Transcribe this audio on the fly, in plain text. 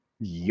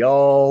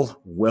Y'all,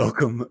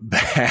 welcome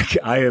back.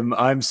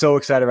 I'm so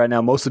excited right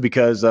now, mostly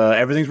because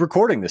everything's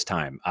recording this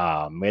time.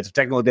 We had some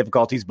technical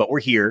difficulties, but we're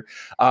here.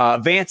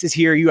 Vance is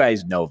here. You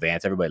guys know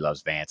Vance. Everybody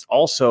loves Vance.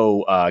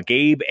 Also,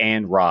 Gabe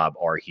and Rob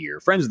are here,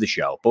 friends of the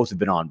show. Both have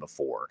been on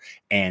before.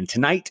 And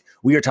tonight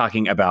we are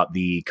talking about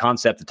the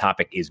concept. The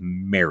topic is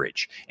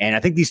marriage, and I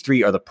think these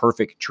three are the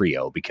perfect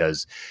trio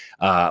because,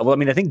 I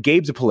think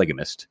Gabe's a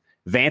polygamist.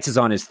 Vance is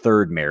on his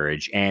third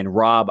marriage, and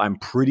Rob, I'm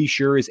pretty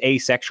sure, is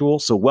asexual.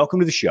 So welcome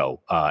to the show,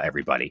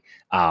 everybody.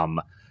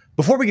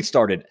 Before we get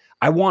started,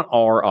 I want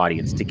our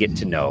audience to get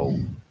to know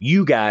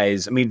you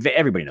guys. I mean,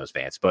 everybody knows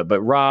Vance, but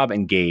Rob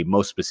and Gabe,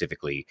 most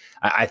specifically,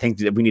 I think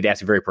that we need to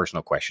ask a very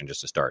personal question just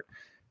to start.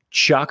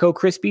 Choco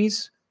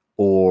Krispies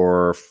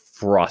or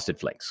Frosted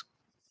Flakes?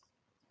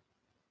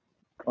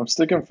 I'm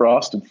sticking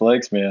Frosted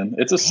Flakes, man.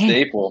 It's a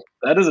staple.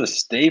 That is a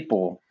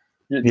staple.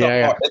 It's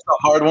a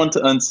hard one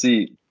to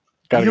unseat.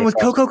 Even with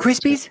Cocoa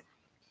Krispies?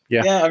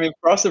 Yeah, I mean,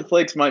 Frosted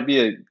Flakes is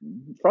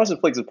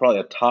probably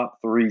a top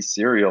 3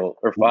 cereal,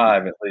 or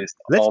 5 at least.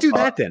 Let's do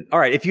that then. All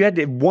right, if you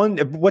had one,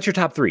 what's your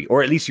top 3?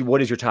 Or at least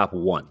what is your top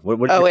 1?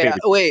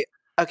 Wait.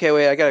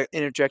 Okay, I got to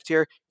interject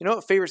here. You know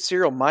what favorite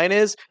cereal mine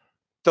is?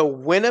 The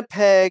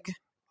Winnipeg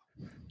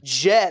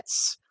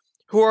Jets,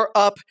 who are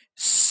up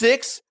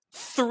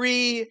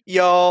 6-3,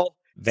 y'all.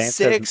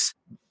 6-3.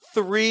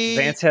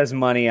 Vance has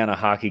money on a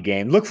hockey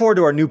game. Look forward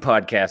to our new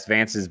podcast,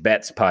 Vance's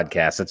Bets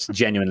podcast. That's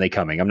genuinely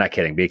coming. I'm not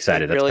kidding. Be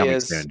excited. That's coming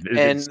soon.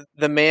 And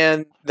the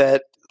man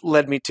that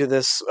led me to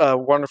this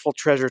wonderful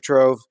treasure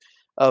trove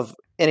of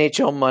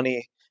NHL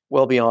money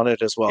will be on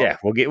it as well. Yeah,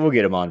 we'll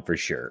get him on for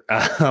sure.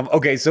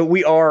 Okay, so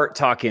we are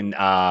talking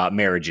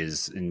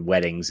marriages and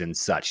weddings and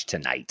such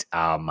tonight.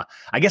 I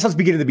guess let's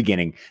begin at the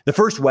beginning. The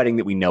first wedding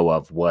that we know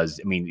of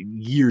was,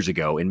 years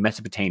ago in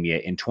Mesopotamia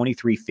in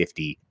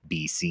 2350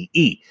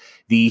 BCE.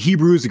 The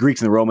Hebrews, the Greeks,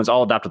 and the Romans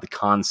all adopted the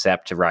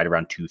concept to right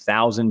around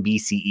 2000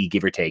 BCE,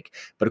 give or take.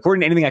 But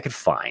according to anything I could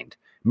find,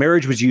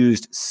 marriage was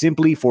used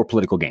simply for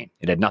political gain.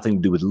 It had nothing to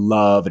do with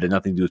love. It had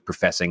nothing to do with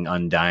professing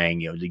undying,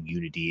 the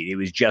unity. It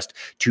was just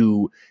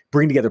to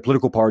bring together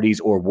political parties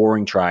or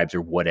warring tribes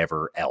or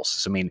whatever else.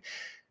 So,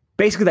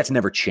 basically that's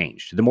never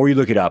changed. The more you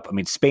look it up,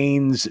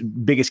 Spain's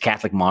biggest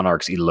Catholic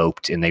monarchs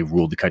eloped and they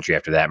ruled the country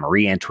after that.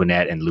 Marie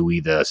Antoinette and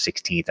Louis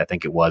XVI, I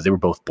think it was. They were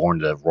both born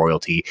to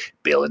royalty.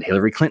 Bill and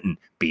Hillary Clinton,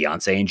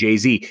 Beyonce and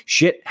Jay-Z.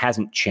 Shit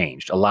hasn't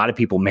changed. A lot of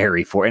people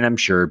marry for, and I'm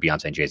sure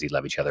Beyonce and Jay-Z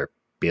love each other.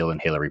 Bill and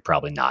Hillary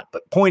probably not.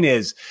 But point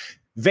is,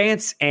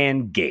 Vance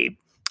and Gabe,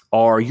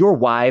 are your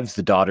wives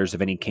the daughters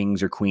of any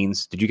kings or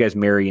queens? Did you guys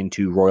marry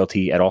into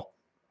royalty at all?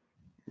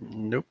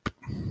 Nope.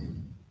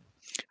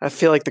 I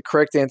feel like the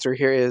correct answer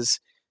here is,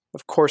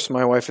 of course,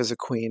 my wife is a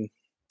queen.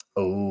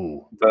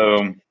 Oh.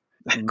 Boom.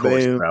 Of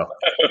course, Boom. bro.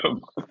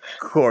 Of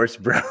course,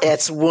 bro.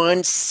 It's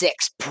 1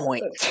 6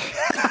 point.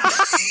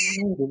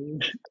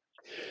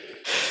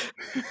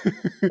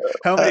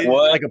 How many,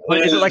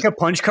 is it like a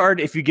punch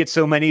card? If you get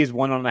so many, is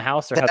one on the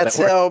house? Or That's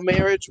how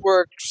marriage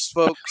works,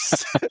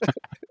 folks.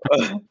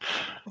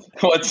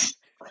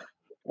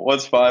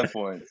 What's 5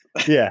 points?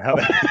 Yeah.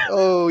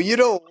 Oh, you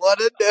don't want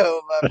to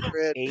know, my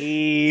friend.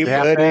 Hey,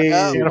 buddy.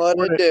 I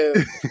want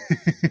to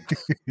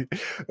do.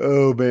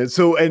 Oh, man.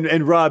 So,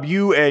 and Rob,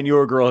 you and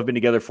your girl have been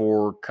together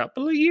for a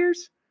couple of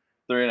years?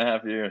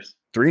 3.5 years.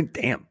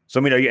 Damn.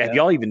 So,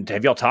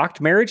 have y'all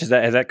talked marriage? Has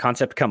that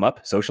concept come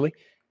up socially?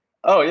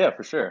 Oh, yeah,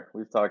 for sure.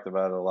 We've talked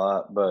about it a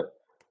lot, but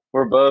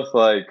we're both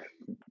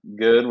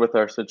good with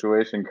our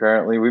situation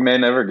currently. We may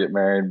never get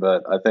married,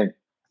 but I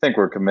think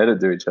we're committed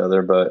to each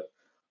other, but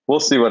we'll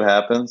see what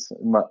happens.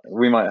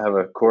 We might have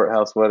a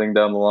courthouse wedding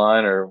down the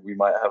line, or we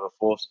might have a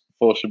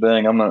full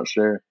shebang. I'm not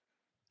sure.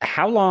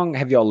 How long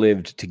have y'all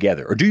lived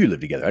together, or do you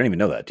live together? I didn't even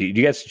know that. Do you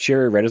guys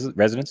share a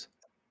residence?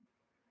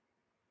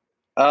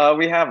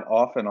 We have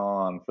off and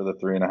on for the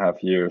 3.5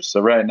 years. So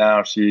right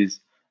now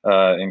she's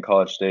in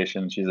College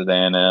Station. She's at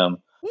A&M.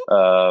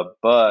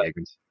 But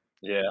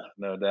yeah,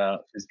 no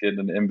doubt she's getting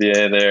an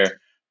MBA there.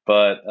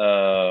 But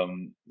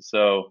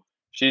so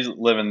she's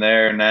living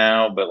there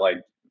now, but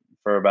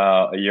for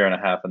about a year and a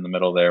half in the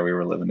middle there, we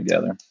were living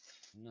together.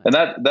 Nice. And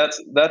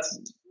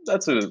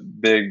that's a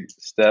big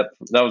step.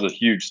 That was a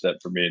huge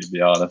step for me, to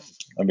be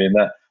honest.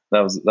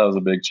 That was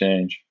a big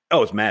change.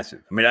 Oh, it's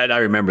massive. I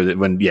remember that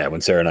when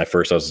Sarah and I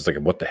first, I was just like,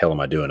 what the hell am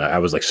I doing? I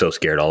was so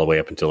scared all the way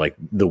up until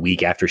the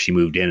week after she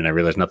moved in, and I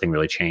realized nothing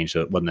really changed. So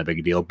it wasn't that big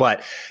a deal,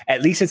 but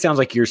at least it sounds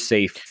like you're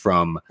safe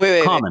from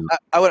common.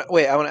 I want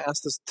to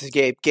ask this to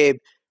Gabe. Gabe,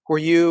 were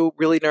you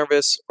really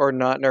nervous or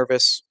not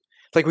nervous?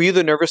 Were you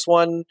the nervous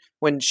one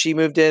when she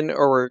moved in,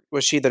 or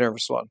was she the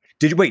nervous one?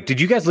 Did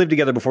you guys live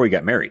together before you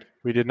got married?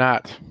 We did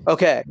not.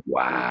 Okay.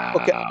 Wow.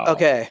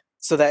 Okay.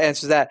 So that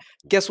answers that.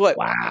 Guess what?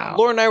 Wow.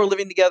 Laura and I were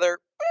living together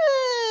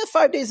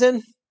 5 days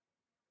in.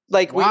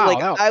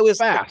 I was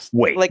fast.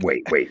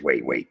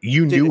 Wait.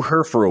 You knew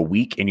her for a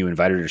week and you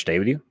invited her to stay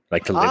with you?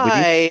 To live with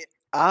you?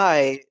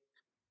 I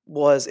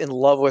was in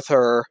love with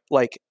her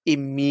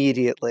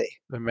immediately.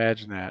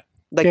 Imagine that.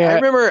 I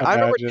remember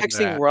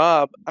texting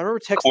Rob. I remember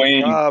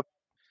texting Rob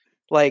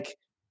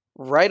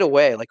right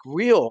away,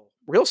 real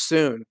real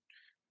soon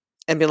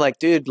and been like,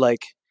 dude,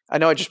 like, I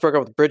know I just broke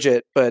up with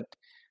Bridget, but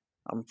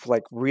I'm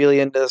like really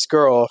into this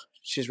girl.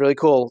 She's really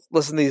cool.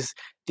 Listen to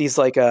these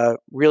like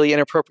really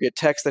inappropriate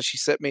texts that she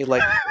sent me,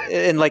 like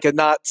in like a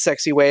not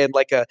sexy way, and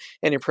like a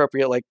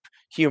inappropriate like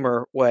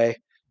humor way.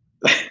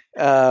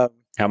 How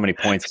many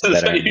points did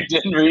that? So you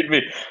didn't read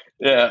me.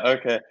 Yeah.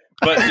 Okay.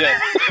 But yeah.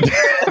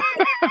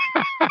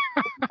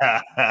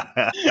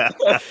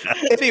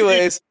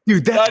 Anyways,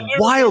 dude, that's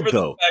wild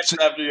though.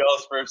 After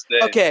y'all's first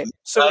date. Okay,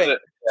 so wait,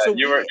 so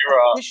you were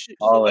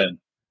all in.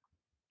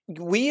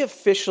 We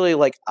officially,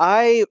 like,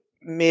 I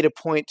made a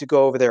point to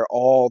go over there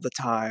all the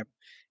time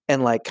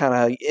and like kind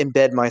of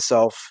embed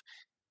myself.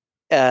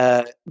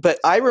 But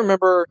I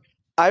remember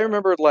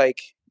like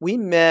we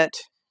met,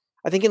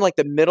 I think in like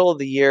the middle of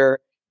the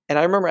year, and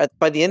I remember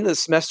by the end of the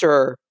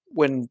semester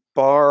when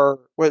our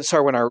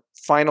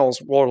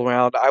finals rolled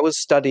around, I was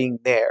studying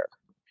there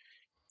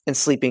and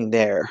sleeping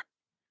there.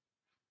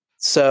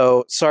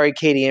 So sorry,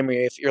 Katie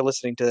Emery, if you're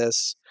listening to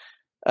this,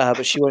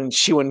 but she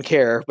wouldn't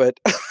care, but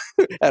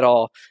at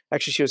all.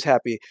 Actually, she was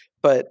happy.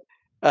 But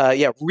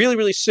yeah, really,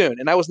 really soon,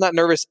 and I was not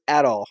nervous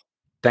at all.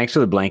 Thanks for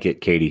the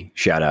blanket, Katie.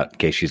 Shout out in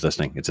case she's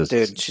listening. It's a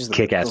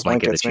kick-ass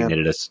blanket that she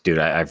knitted us. Dude,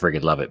 I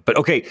friggin' love it. But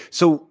okay,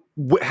 so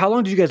how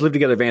long did you guys live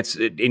together, Vance,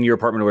 in your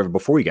apartment or whatever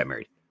before you got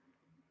married?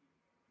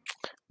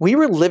 We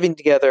were living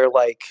together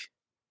like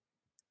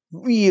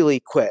really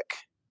quick.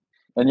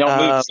 And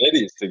y'all moved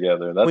cities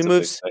together. That's we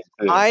moved.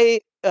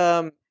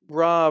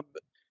 Rob,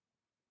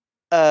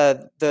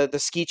 the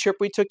ski trip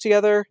we took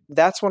together.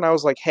 That's when I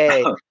was like,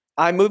 "Hey,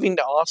 I'm moving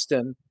to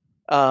Austin.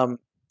 You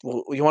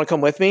want to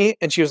come with me?"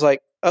 And she was like,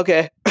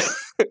 "Okay."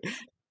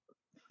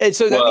 And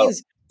so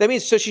that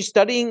means so she's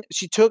studying.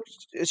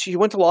 She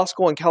went to law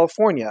school in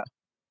California.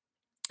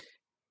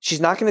 She's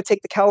not going to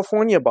take the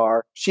California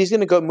bar. She's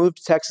going to go move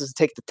to Texas and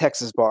take the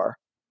Texas bar.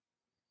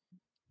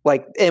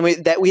 Like, and we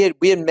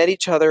had met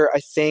each other. I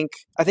think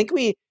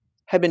we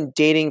had been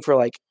dating for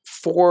like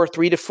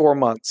 3 to 4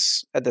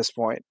 months at this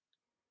point.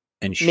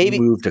 And she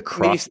moved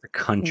across the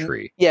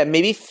country. Yeah,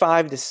 maybe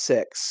 5 to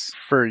 6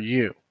 for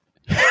you.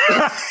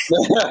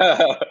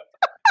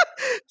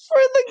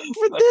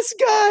 For this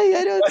guy,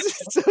 I know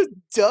it's so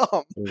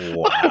dumb.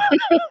 Wow.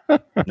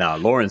 No,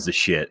 Lauren's the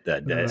shit.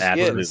 That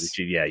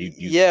absolutely.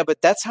 Yeah,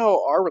 but that's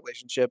how our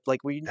relationship. Like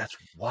That's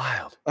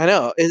wild. I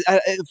know.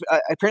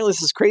 Apparently,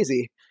 this is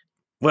crazy.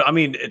 Well, I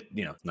mean,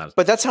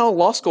 but that's how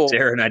law school.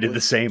 Sarah and I did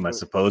the same, I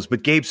suppose.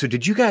 But Gabe, so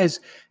did you guys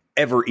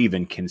ever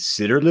even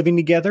consider living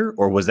together,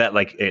 or was that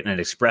like an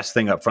express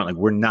thing up front? Like,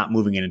 we're not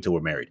moving in until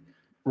we're married.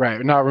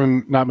 Right, not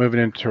moving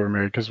in until we're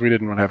married because we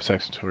didn't want to have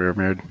sex until we were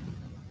married.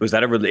 Was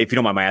that if you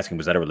don't mind my asking,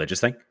 was that a religious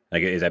thing?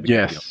 Like, is that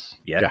yes?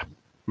 Yeah.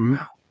 Mm-hmm.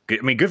 Wow.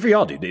 I mean, good for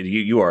y'all, dude.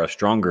 You are a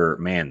stronger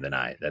man than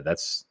I.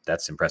 That's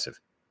impressive.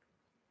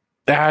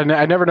 I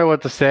never know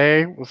what to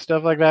say with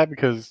stuff like that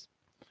because,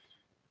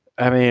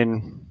 I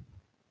mean,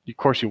 of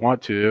course you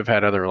want to have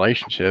had other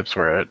relationships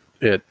where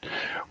it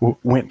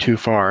went too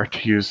far,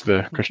 to use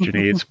the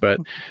Christianese, but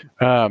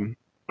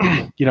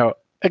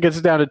it gets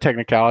down to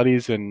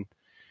technicalities, and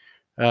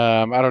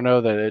I don't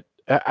know that it.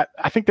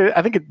 I think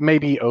it may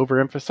be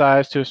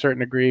overemphasized to a certain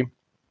degree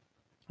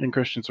in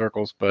Christian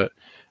circles, but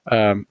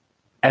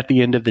at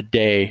the end of the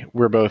day,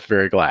 we're both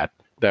very glad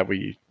that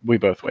we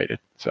both waited.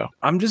 So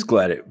I'm just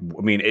glad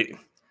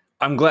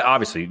I'm glad.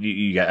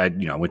 Obviously, I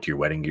went to your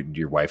wedding.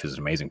 Your wife is an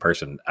amazing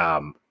person.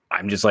 I'm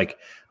just like,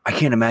 I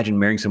can't imagine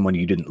marrying someone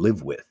you didn't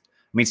live with.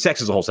 I mean,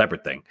 sex is a whole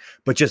separate thing,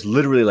 but just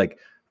literally like,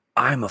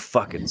 I'm a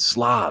fucking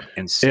slob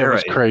and Sarah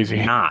is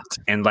crazy. Not.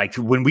 And like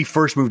when we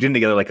first moved in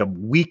together, like a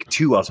week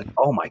 2, I was like,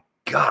 oh my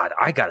God,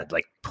 I got to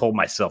like pull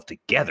myself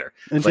together.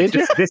 Like,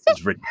 this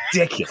is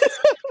ridiculous.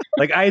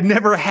 Like I had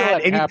never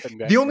had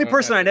the only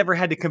person I never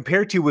had to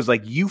compare to was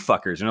like you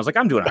fuckers. And I was like,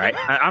 I'm doing all right.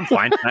 I'm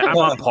fine. I'm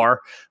on par.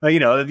 But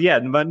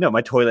no,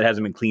 my toilet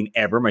hasn't been clean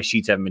ever. My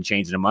sheets haven't been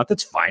changed in a month.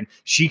 It's fine.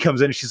 She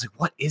comes in and she's like,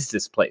 what is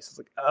this place? I was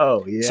like,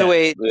 oh yeah. So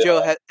wait,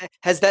 Joe,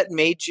 has that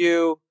made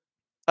you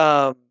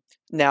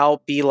now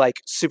be like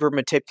super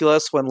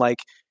meticulous when like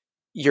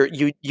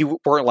you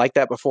weren't like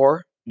that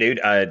before?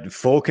 Dude,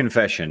 full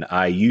confession.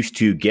 I used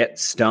to get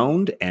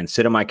stoned and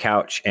sit on my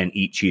couch and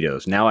eat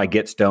Cheetos. Now I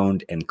get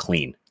stoned and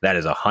clean. That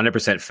is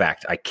 100%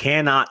 fact. I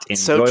cannot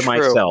enjoy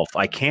myself.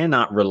 I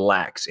cannot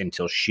relax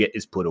until shit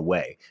is put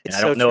away. And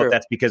I don't know if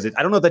that's because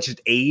I don't know if that's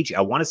just age. I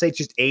want to say it's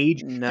just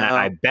age. No.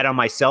 I bet on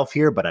myself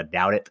here, but I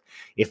doubt it.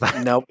 If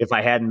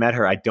I hadn't met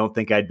her, I don't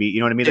think I'd be, you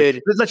know what I mean?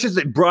 Dude. Let's just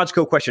broad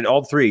scope question.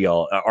 All three of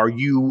y'all, are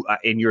you,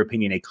 in your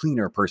opinion, a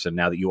cleaner person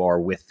now that you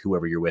are with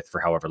whoever you're with for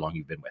however long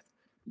you've been with?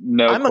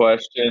 No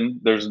question.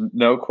 There's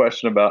no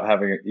question about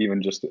having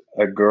even just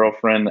a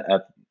girlfriend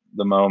at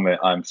the moment.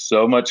 I'm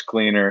so much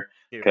cleaner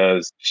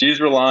because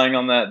she's relying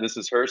on that. This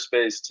is her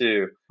space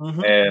too.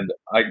 Mm-hmm. And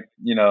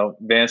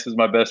Vance is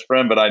my best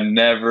friend, but I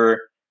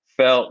never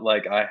felt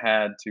like I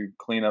had to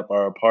clean up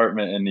our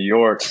apartment in New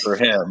York for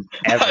him.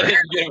 I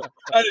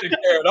didn't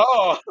care at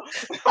all.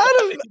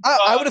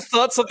 I would have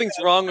thought something's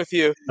wrong with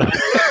you.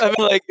 I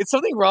mean, like, is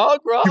something wrong,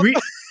 Rob?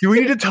 Do we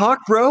need to talk,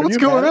 bro? What's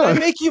going on? Did I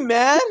make you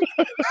mad?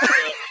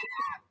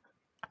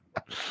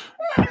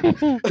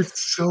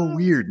 It's so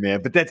weird,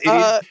 man. But that's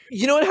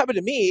you know what happened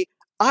to me?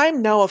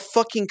 I'm now a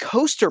fucking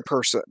coaster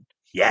person.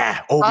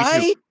 Yeah. Oh, me too.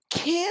 I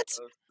can't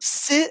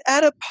sit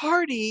at a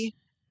party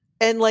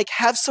and like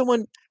have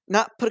someone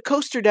not put a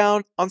coaster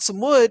down on some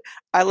wood.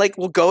 I like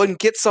will go and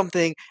get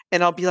something,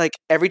 and I'll be like,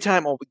 every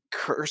time I'll be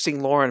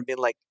cursing Lauren and being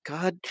like,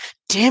 God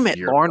damn it,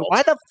 Lauren,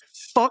 why the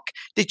fuck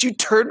did you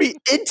turn me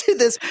into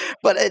this?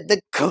 But the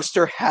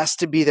coaster has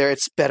to be there.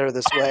 It's better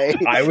this way.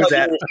 I was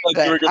at you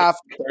were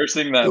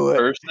cursing that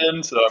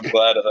person, so I'm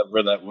glad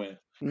where that went.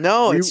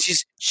 No, it's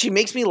just she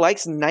makes me like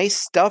nice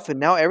stuff, and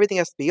now everything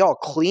has to be all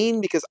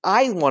clean because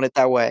I want it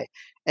that way.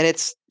 And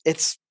it's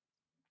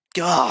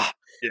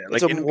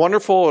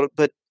wonderful,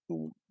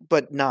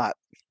 but not.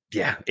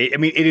 Yeah, I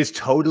mean, it is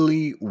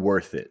totally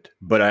worth it.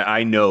 But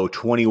I know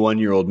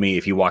 21-year-old me,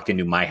 if you walked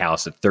into my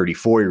house at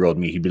 34-year-old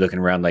me, he'd be looking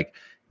around like,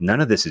 none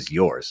of this is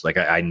yours. Like,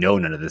 I know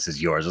none of this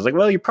is yours. I was like,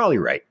 well, you're probably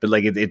right. But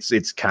like,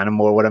 it's kind of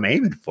more what I'm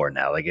aiming for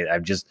now. Like,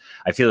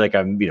 I feel like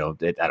I'm, I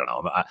don't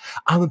know.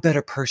 I'm a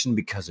better person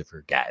because of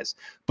her, guys.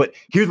 But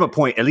here's my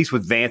point, at least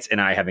with Vance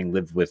and I having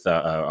lived with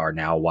our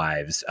now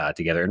wives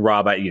together. And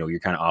Rob, you're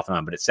kind of off and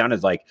on, but it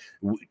sounded like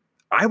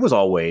I was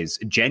always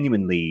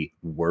genuinely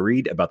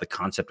worried about the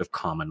concept of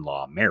common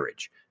law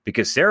marriage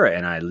because Sarah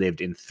and I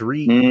lived in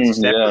 3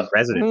 separate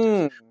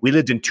residences. We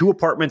lived in 2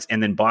 apartments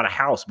and then bought a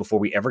house before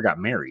we ever got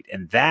married.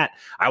 And that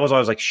I was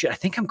always like, shit, I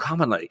think I'm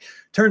common law.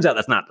 Turns out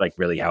that's not like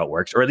really how it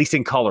works. Or at least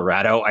in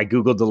Colorado, I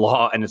Googled the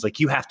law and it's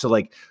like, you have to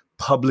like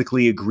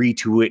publicly agree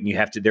to it.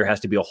 And there has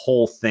to be a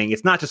whole thing.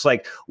 It's not just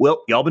like,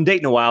 well, y'all been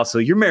dating a while, so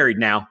you're married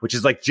now, which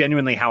is like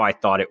genuinely how I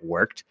thought it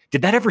worked.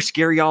 Did that ever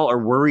scare y'all or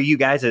worry you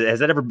guys? Has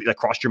that ever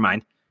crossed your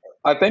mind?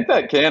 I think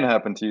that can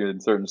happen to you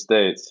in certain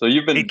states. So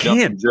you've been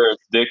jumping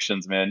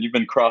jurisdictions, man. You've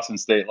been crossing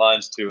state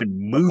lines to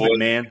moving,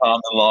 man.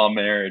 Common law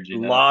marriage.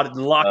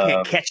 Law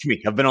can't catch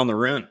me. I've been on the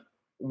run.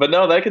 But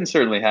no, that can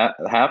certainly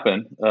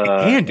happen.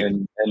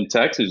 In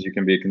Texas, you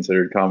can be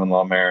considered common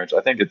law marriage.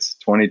 I think it's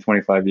 20,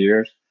 25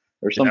 years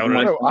or something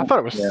like that. I thought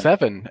it was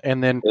 7,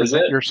 and then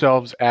present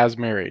yourselves as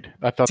married.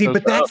 I thought. See,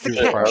 but that's the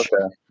kicker.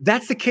 Okay.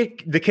 That's the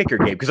kicker,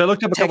 Gabe. Because I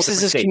looked up a couple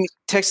different states.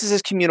 Texas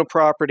is communal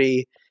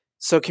property.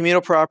 So communal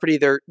property,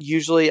 they're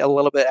usually a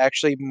little bit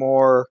actually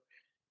more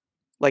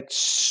like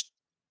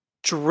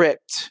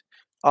strict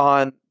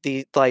on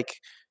the like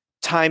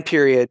time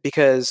period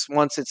because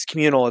once it's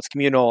communal, and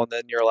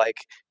then you're like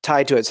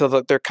tied to it. So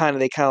they kind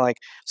of like.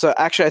 So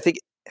actually, I think,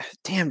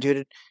 damn,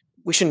 dude,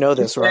 we should know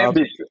this, Rob.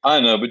 I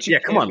know, but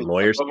come on,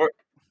 lawyers.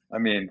 I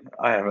mean,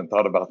 I haven't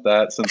thought about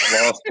that since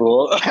law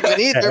school. I haven't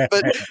either,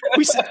 but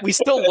we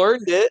still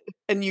learned it,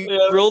 and you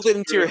drilled it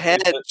into your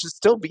head. It should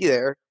still be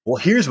there. Well,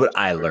 here's what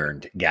I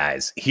learned,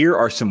 guys. Here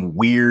are some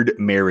weird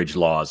marriage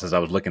laws as I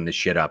was looking this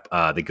shit up.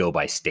 They go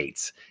by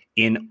states.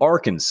 In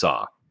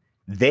Arkansas,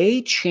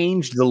 they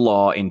changed the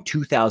law in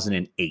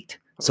 2008.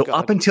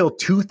 Up until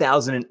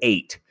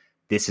 2008,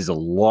 this is a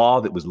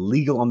law that was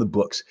legal on the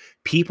books.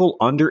 People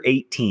under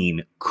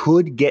 18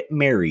 could get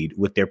married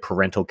with their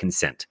parental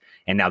consent.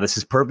 And now this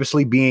is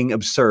purposely being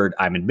absurd.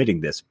 I'm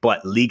admitting this,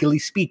 but legally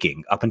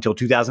speaking, up until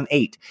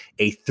 2008,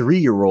 a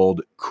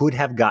 3-year-old could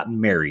have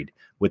gotten married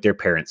with their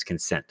parents'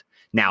 consent.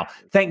 Now,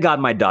 thank God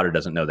my daughter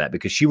doesn't know that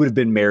because she would have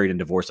been married and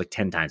divorced like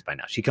 10 times by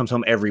now. She comes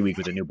home every week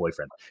with a new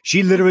boyfriend.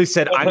 She literally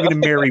said, I'm going to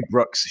marry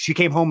Brooks. She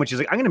came home and she's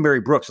like, I'm going to marry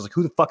Brooks. I was like,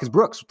 who the fuck is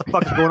Brooks? What the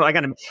fuck is going on? I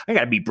got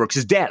to meet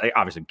Brooks' dad. Like,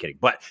 obviously, I'm kidding.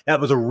 But that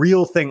was a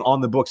real thing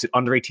on the books that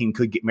under 18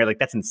 could get married. Like,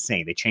 that's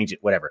insane. They changed it,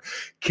 whatever.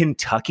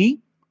 Kentucky,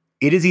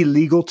 it is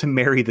illegal to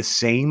marry the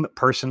same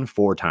person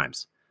 4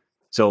 times.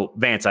 So,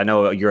 Vance, I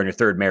know you're on your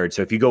 3rd marriage.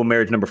 So if you go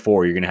marriage number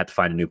 4, you're going to have to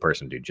find a new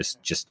person, dude.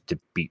 Just to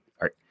be...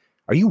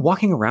 Are you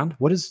walking around?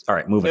 All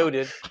right, moving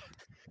on.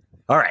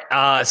 All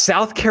right,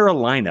 South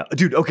Carolina.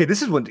 Dude, okay,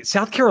 this is one.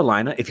 South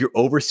Carolina, if you're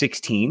over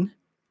 16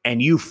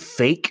 and you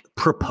fake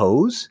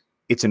propose,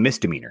 it's a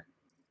misdemeanor.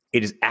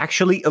 It is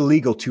actually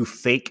illegal to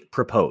fake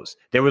propose.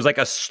 There was like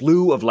a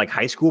slew of like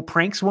high school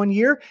pranks one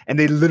year, and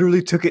they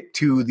literally took it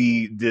to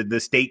the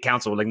state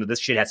council. Like, no, this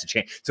shit has to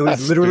change. So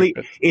it's literally,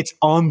 it's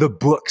on the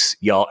books,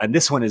 y'all. And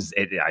this one is,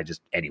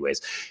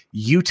 anyways,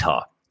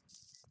 Utah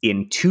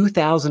in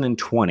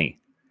 2020,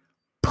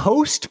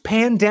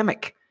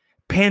 post-pandemic,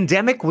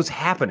 pandemic was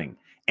happening,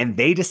 and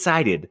they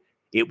decided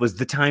it was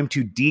the time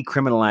to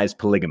decriminalize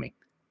polygamy.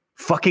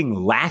 Fucking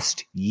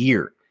last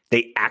year,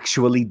 they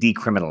actually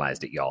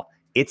decriminalized it, y'all.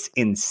 It's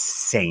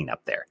insane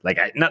up there. Like,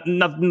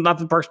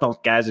 nothing personal,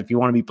 guys. If you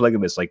want to be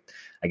polygamous, like,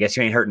 I guess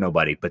you ain't hurting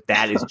nobody, but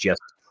that is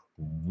just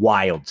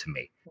wild to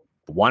me.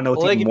 Want to know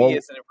what's polygamy even more?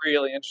 Is a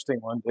really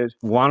interesting one, dude.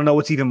 Want to know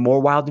what's even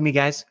more wild to me,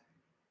 guys?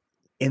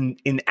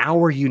 In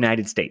our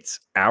United States,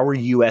 our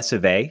US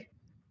of A,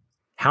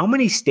 how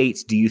many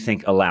states do you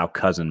think allow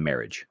cousin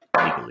marriage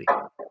legally?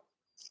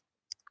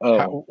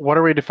 What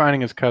are we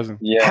defining as cousin?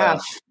 Yeah.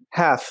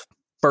 Half.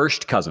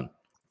 First cousin.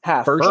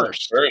 Half.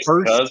 First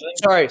cousin?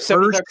 Sorry,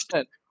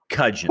 75%.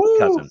 Cousin.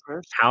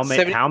 How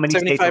many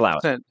states allow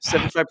it?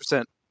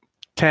 75%.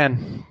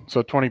 10,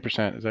 so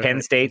 20%. Is that 10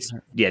 right? states?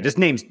 Yeah, just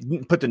names.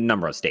 Put the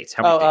number of states.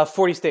 How many states?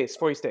 40 states.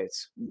 40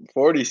 states.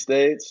 40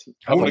 states.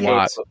 I'm That's gonna a go.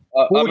 lot.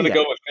 I'm 40, gonna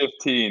go with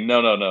 15. No.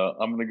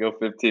 I'm gonna go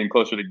 15.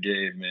 Closer to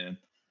Gabe, man.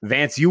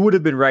 Vance, you would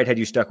have been right had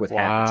you stuck with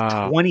half. It's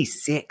Wow.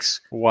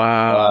 26.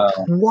 Wow.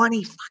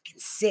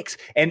 26.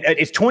 And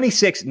it's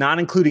 26, not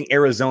including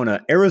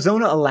Arizona.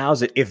 Arizona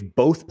allows it if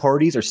both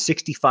parties are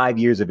 65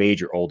 years of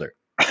age or older.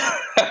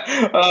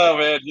 Oh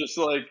man, just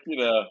like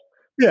Yeah.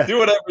 do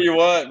whatever you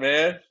want,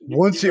 man.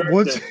 Once.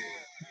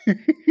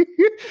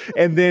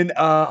 And then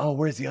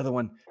where's the other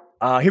one?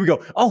 Here we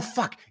go. Oh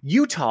fuck.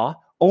 Utah,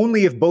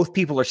 only if both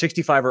people are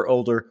 65 or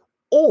older,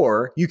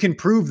 or you can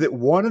prove that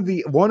one of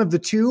the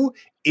two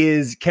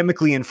is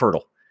chemically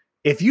infertile.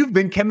 If you've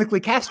been chemically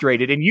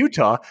castrated in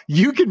Utah,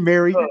 you can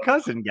marry your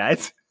cousin,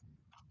 guys.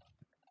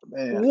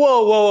 Man.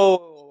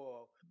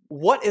 Whoa.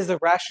 What is the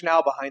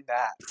rationale behind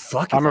that?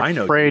 Fuck, I'm if I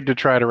know, afraid to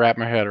try to wrap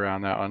my head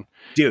around that one.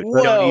 dude.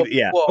 Whoa, Don't even,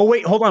 yeah. whoa, Oh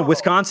wait, hold on. whoa.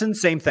 Wisconsin,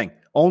 same thing.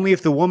 Only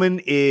if the woman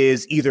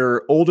is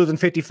either older than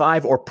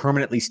 55 or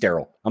permanently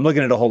sterile. I'm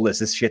looking at a whole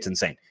list. This shit's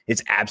insane.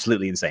 It's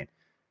absolutely insane.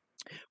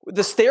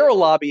 The sterile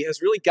lobby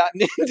has really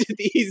gotten into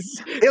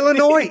these.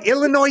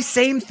 Illinois,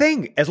 same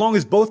thing. As long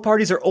as both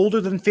parties are older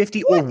than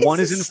 50 or What one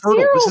is is the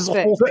infertile. This is a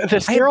sterile whole thing? thing.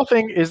 The sterile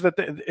thing is that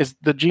is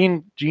the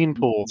gene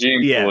pool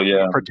Yeah. Pool,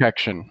 yeah.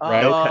 protection,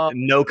 right?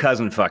 No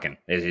cousin fucking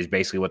is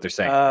basically what they're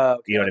saying.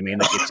 You know what I mean?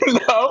 Like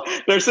No,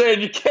 they're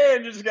saying you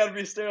can. You just got to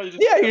be sterile.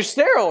 You're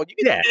sterile. You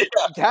can have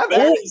That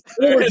that. is-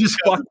 or that is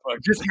just cousin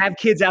fucking. just have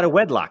kids out of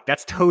wedlock.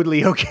 That's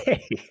totally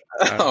okay.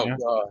 Oh Yeah.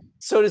 god.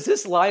 So does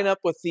this line up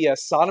with the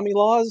sodomy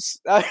laws?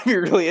 I'd be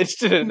really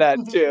interested in that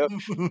too.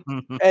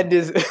 And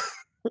is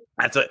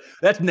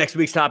That's next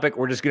week's topic.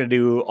 We're just gonna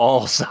do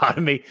all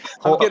sodomy.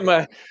 I'm getting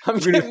my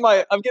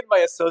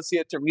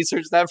associate to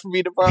research that for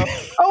me tomorrow.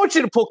 I want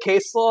you to pull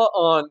case law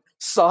on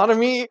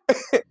sodomy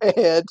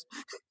and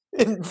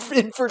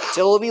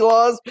infertility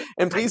laws,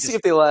 and please see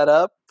if they line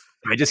up.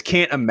 I just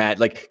can't imagine.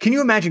 Like, can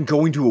you imagine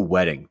going to a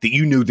wedding that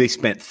you knew they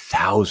spent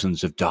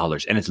thousands of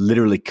dollars and it's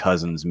literally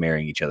cousins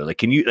marrying each other? Like,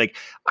 can you, like,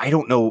 I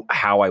don't know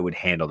how I would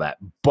handle that.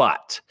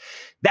 But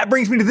that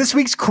brings me to this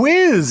week's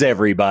quiz,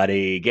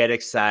 everybody. Get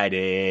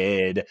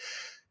excited.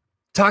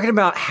 Talking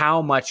about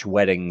how much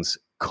weddings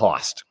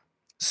cost.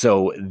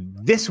 So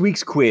this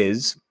week's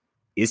quiz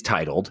is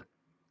titled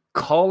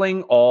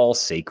Calling All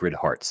Sacred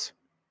Hearts.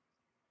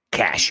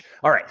 Cash.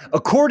 All right.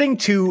 According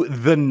to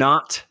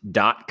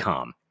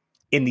theknot.com,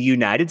 in the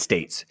United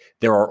States,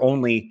 there are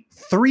only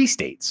 3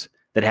 states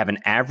that have an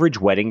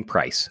average wedding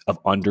price of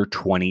under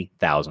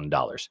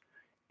 $20,000.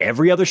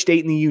 Every other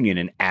state in the union,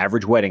 an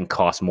average wedding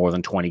costs more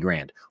than 20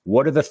 grand.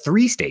 What are the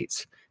 3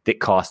 states that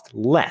cost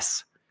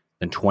less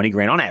than 20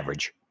 grand on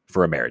average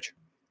for a marriage?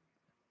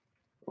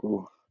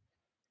 Ooh.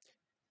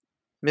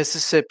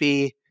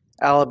 Mississippi,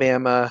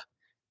 Alabama,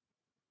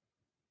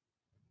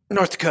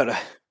 North Dakota.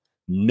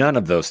 None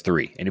of those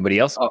 3. Anybody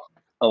else?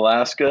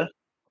 Alaska.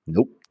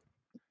 Nope.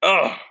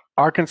 Oh.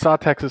 Arkansas,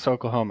 Texas,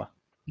 Oklahoma.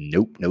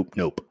 Nope.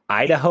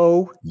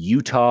 Idaho,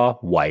 Utah,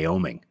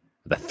 Wyoming.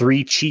 The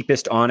 3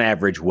 cheapest on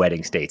average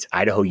wedding states,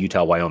 Idaho,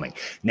 Utah, Wyoming.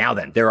 Now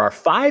then, there are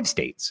 5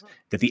 states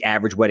that the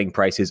average wedding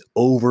price is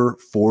over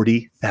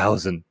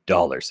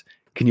 $40,000.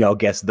 Can y'all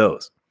guess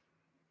those?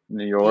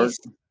 New York.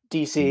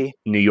 DC.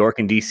 New York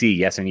and DC,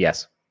 yes and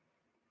yes.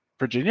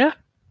 Virginia?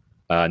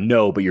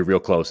 No, but you're real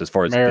close as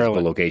far as physical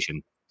Maryland.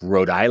 location.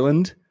 Rhode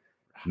Island,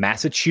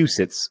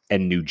 Massachusetts,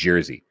 and New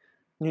Jersey.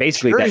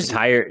 Basically,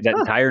 that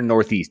entire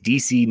Northeast,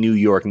 DC, New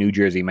York, New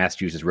Jersey,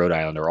 Massachusetts, Rhode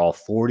Island, are all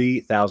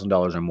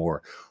 $40,000 or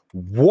more.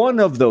 One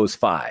of those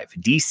 5,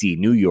 DC,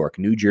 New York,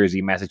 New Jersey,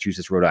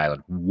 Massachusetts, Rhode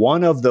Island,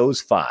 one of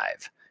those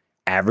 5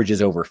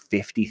 averages over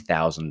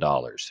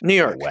 $50,000 New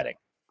York. for a wedding.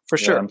 For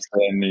Yeah, sure. I'm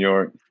saying New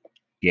York.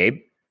 Gabe?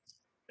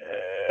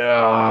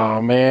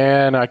 Oh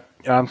man,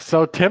 I'm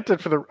so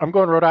tempted I'm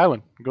going Rhode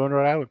Island.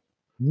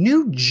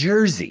 New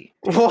Jersey.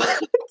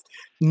 What?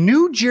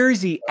 New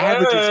Jersey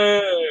averages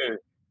Hey!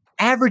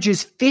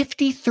 averages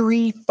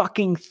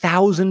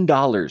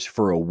 $53,000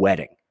 for a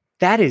wedding.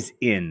 That is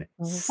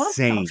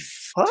insane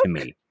to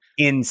me.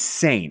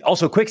 Insane.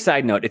 Also, quick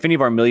side note: if any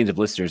of our millions of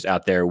listeners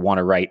out there want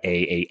to write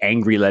a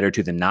angry letter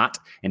to the Knot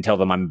and tell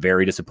them I'm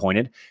very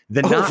disappointed,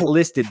 the Knot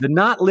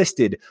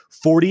listed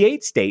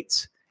 48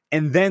 states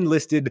and then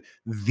listed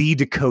the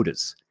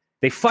Dakotas.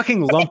 They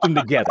fucking lumped them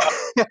together.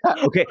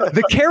 Okay,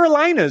 the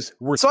Carolinas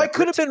were So separate. I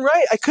could have been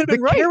right. The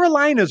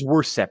Carolinas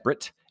were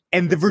separate.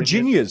 And the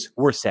Virginias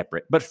were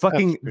separate, but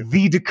fucking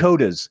the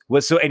Dakotas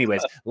was. So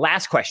anyways,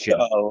 last question.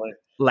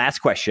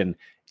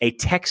 A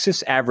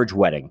Texas average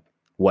wedding,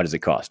 what does it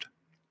cost?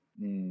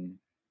 15.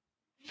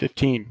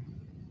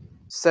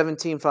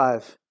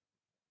 17.5.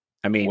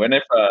 I mean,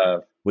 25.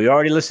 we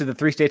already listed the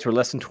 3 states were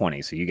less than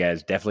 20, so you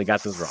guys definitely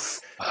got this wrong.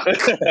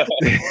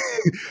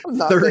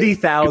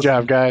 Good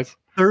job, guys.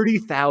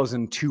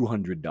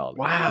 $30,200.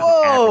 Wow.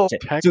 Whoa.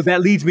 So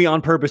that leads me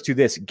on purpose to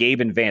this. Gabe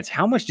and Vance,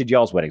 how much did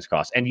y'all's weddings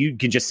cost? And you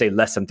can just say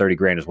less than 30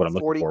 grand is what I'm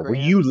looking for. Were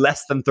you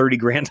less than 30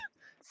 grand?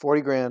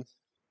 40 grand.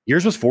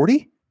 Yours was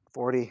 40?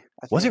 40.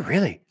 Was it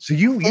really? So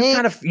you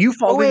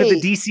fall into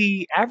the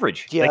DC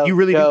average. Joe, like you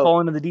really do fall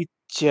into the DC.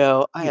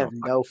 Joe, I have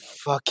no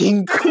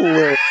fucking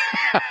clue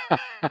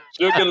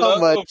how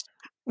much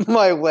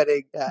my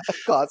wedding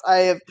cost. I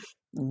have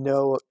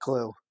no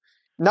clue.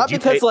 Not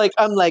because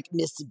I'm like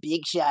Mr.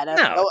 Big Shot.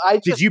 No. I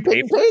just did you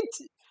pay for it?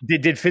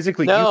 Did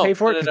physically you pay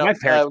for it? Because my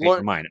parents paid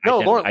for mine. No,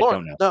 Lauren, I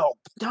don't know.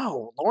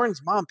 No,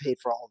 Lauren's mom paid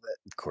for all of it.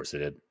 Of course it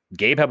did.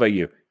 Gabe, how about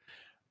you?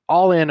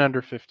 All in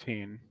under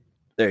 15.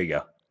 There you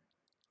go.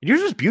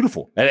 Yours was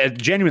beautiful.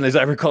 Genuinely, as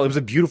I recall, it was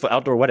a beautiful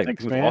outdoor wedding.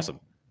 Thanks, it was man. awesome.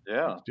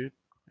 Yeah, dude.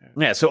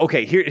 Yeah. So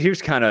okay,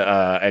 here's kind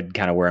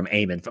of where I'm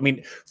aiming. I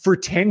mean, for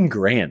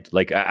 $10,000,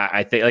 like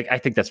I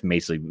think that's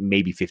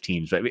maybe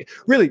 15. So I mean,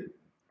 really,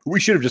 we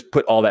should have just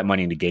put all that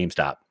money into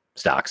GameStop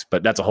stocks,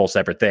 but that's a whole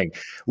separate thing.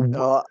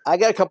 I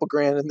got a couple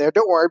grand in there.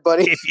 Don't worry,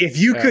 buddy. If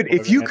you could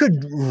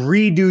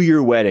redo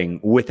your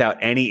wedding without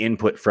any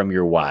input from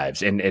your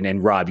wives,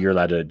 and Rob, you're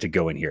allowed to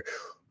go in here.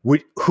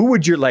 Who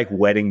would your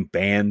wedding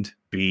band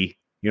be?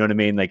 You know what I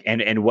mean?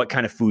 And what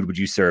kind of food would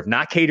you serve?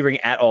 Not catering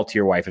at all to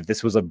your wife. If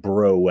this was a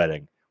bro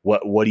wedding,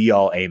 what are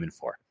y'all aiming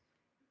for?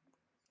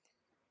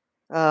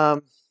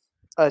 A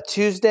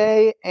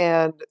Tuesday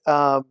and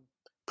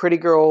Pretty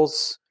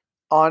Girls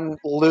on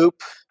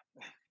loop,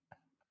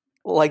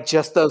 like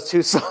just those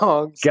two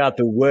songs. Got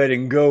the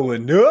wedding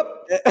going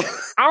up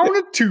on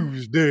a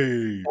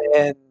Tuesday,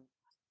 and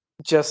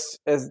just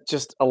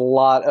a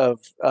lot of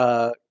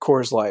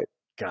Coors Light.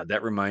 God,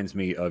 that reminds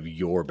me of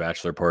your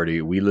bachelor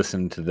party. We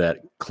listened to that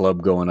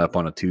Club Going Up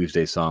on a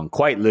Tuesday song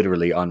quite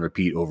literally on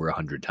repeat over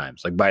 100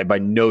 times. Like by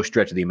no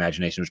stretch of the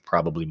imagination, it was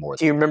probably more.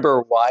 Do you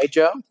remember why,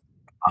 Joe?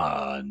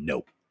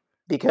 No.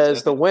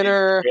 Because the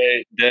winner,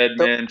 Dead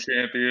Man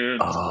Champion.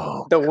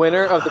 The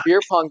winner of the beer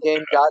pong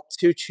game got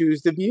to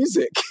choose the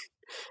music.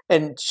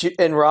 And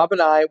Rob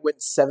and I went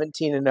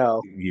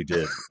 17-0. You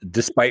did,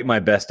 despite my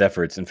best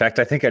efforts. In fact,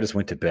 I think I just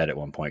went to bed at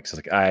one point because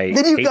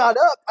Then you got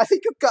up. I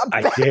think you got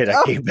back. I did.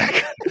 Up. I came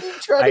back.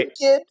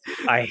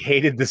 I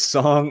hated the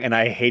song and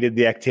I hated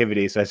the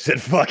activity, so I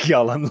said, "Fuck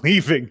y'all, I'm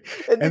leaving."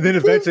 And then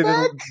eventually,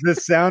 the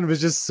sound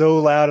was just so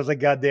loud. I was like,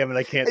 "God damn it,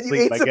 I can't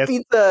sleep." You ate some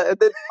pizza, and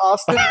then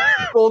Austin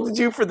scolded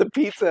you for the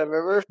pizza.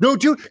 Remember? No,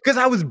 dude, because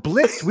I was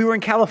blitzed. We were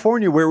in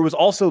California where it was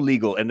also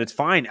legal, and it's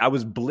fine. I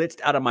was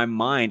blitzed out of my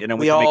mind, and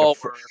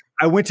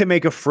I went to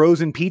make a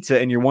frozen pizza,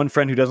 and your one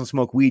friend who doesn't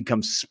smoke weed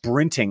comes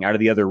sprinting out of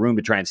the other room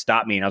to try and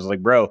stop me. And I was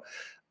like, bro,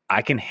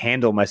 I can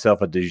handle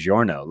myself a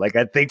DiGiorno. Like,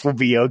 I think we'll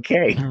be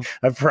okay.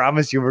 I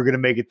promise you we're going to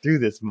make it through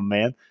this, my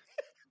man.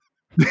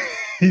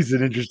 He's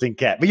an interesting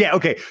cat. But yeah,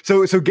 okay.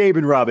 So Gabe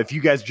and Rob, if you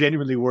guys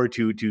genuinely were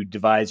to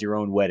devise your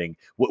own wedding,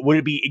 would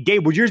it be,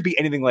 Gabe, would yours be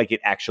anything like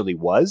it actually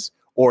was?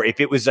 Or if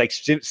it was like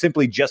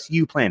simply just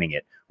you planning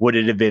it, would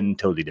it have been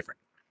totally different?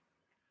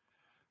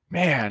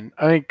 Man,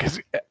 I mean, because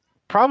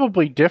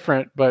probably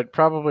different, but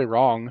probably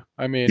wrong.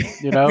 I mean,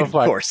 of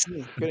course.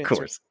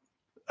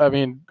 I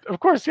mean, of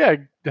course, yeah.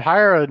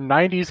 Hire a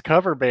 '90s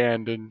cover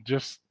band and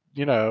just,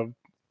 I don't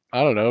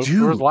know,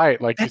 Coors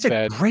Light, like you said.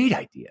 That's a great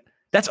idea.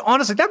 That's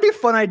honestly, that'd be a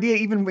fun idea,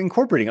 even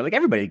incorporating it. Like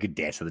everybody could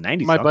dance to the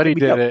 '90s. My buddy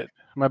did it.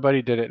 My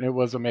buddy did it, and it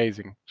was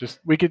amazing. Just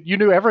you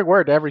knew every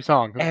word to every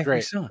song. It was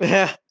great. Song.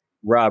 Yeah.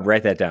 Rob,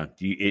 write that down.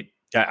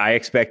 I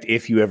expect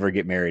if you ever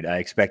get married, I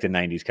expect a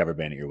 '90s cover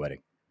band at your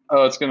wedding.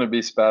 Oh, it's going to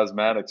be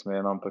Spasmatics,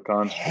 man, on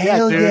Pecan.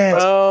 Hell yeah.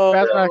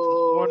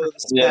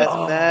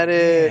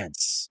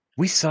 Spasmatics.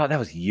 We saw that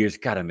was years.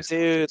 God, I miss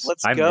Dude,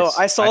 let's go.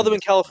 I saw them in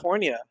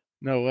California.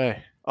 No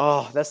way.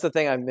 Oh, that's the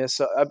thing I miss.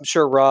 I'm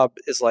sure Rob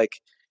is like,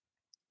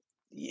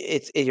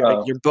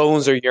 your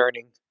bones are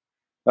yearning.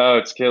 Oh,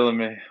 it's killing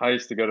me. I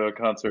used to go to a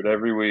concert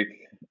every week,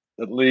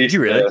 at least. Did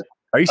you really?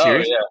 Are you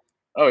serious?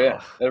 Oh,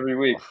 yeah. Every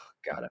week.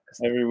 God, I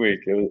miss every week.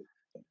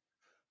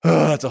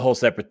 That's a whole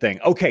separate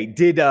thing. Okay,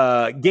 did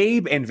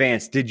Gabe and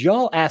Vance, did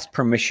y'all ask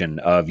permission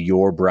of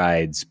your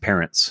bride's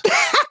parents?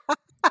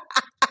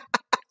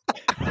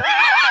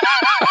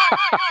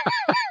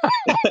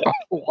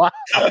 Wow.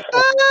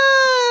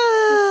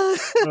 Oh,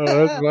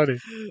 that's funny.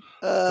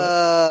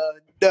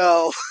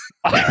 No.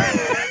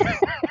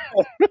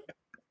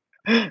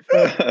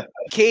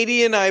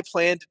 Katie and I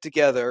planned it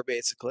together,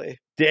 basically.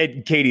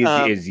 Katie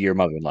is your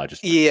mother-in-law,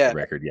 just for the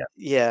record, yeah.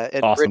 Yeah,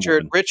 and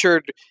awesome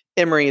Richard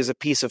Emery is a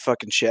piece of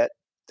fucking shit,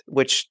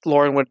 which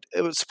Lauren would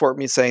support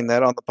me saying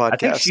that on the podcast. I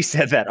think she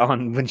said that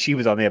when she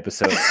was on the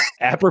episode,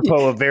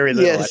 apropos of very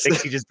little. Yes. I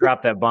think she just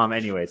dropped that bomb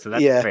anyway, so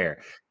that's fair.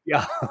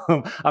 Yeah,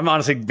 I'm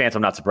honestly, Vance,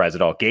 I'm not surprised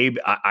at all. Gabe,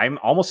 I'm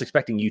almost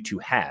expecting you to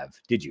have.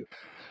 Did you?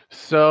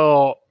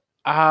 So,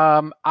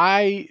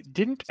 I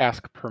didn't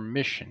ask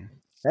permission.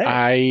 Hey.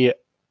 I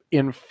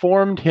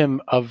informed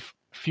him of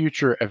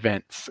future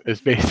events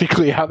is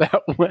basically how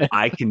that went.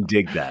 I can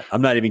dig that.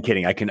 I'm not even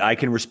kidding. I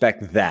can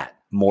respect that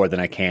more than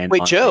I can.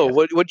 Wait, Joe,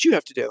 what'd you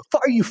have to do?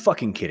 Are you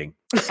fucking kidding?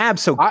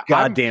 Goddamn.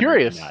 I'm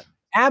curious.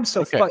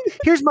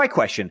 Here's my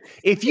question.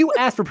 If you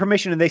ask for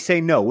permission and they say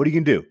no, what are you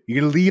going to do?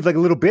 You're going to leave like a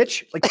little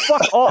bitch? Like,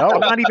 fuck off. I'm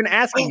not even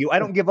asking you. I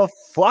don't give a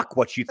fuck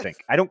what you think.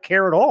 I don't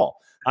care at all.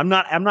 I'm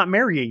not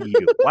marrying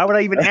you. Why would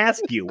I even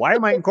ask you? Why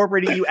am I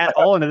incorporating you at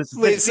all into this?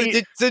 Wait,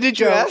 so did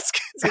you ask?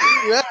 Did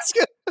you ask?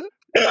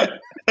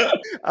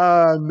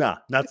 No,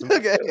 not so much.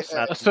 Okay.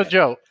 So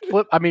Joe,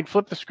 flip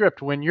the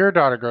script. When your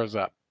daughter grows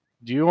up,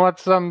 do you want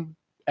some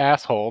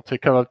asshole to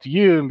come up to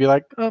you and be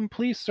like,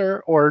 please,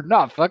 sir, or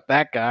no, fuck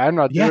that guy. I'm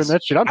not doing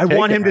that shit. I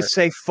want him to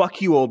say,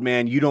 fuck you, old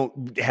man. You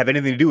don't have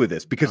anything to do with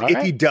this. Because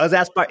if he does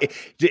ask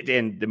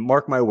and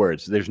mark my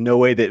words, there's no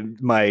way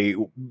that my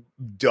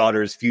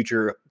daughter's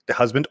future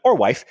husband or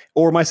wife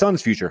or my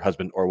son's future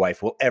husband or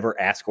wife will ever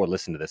ask or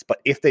listen to this. But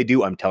if they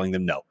do, I'm telling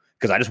them no.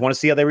 Because I just want to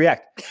see how they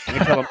react. I'm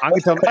going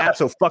to tell them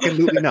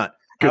absolutely not.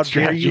 How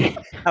dare you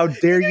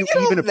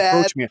even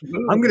approach me?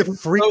 I'm going to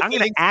freak. I'm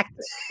going to act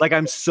like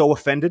I'm so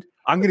offended.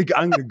 I'm going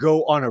to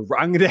go on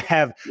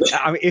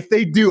if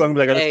they do, I'm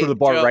going to let's go to the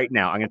bar right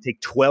now. I'm going to take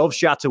 12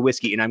 shots of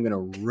whiskey and I'm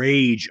going to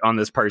rage on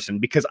this person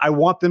because I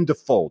want them to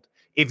fold.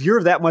 If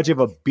you're that much of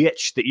a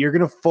bitch that you're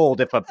going to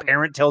fold if a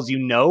parent tells you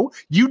no,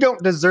 you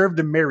don't deserve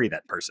to marry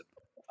that person.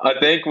 I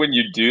think when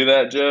you do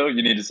that, Joe,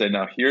 you need to say,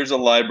 now here's a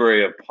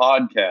library of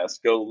podcasts.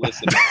 Go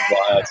listen to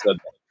why I said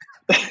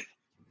that.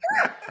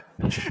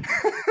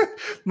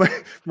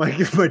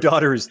 my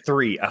daughter is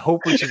 3.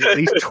 Hopefully she's at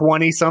least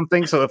 20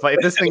 something. So if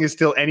this thing is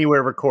still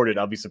anywhere recorded,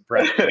 I'll be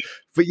surprised.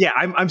 But yeah,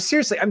 I'm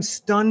seriously, I'm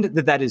stunned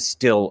that is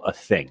still a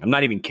thing. I'm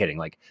not even kidding.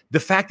 Like the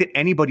fact that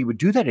anybody would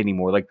do that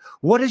anymore. Like,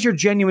 what is your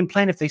genuine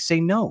plan if they say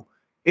no?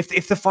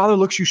 If the father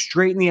looks you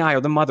straight in the eye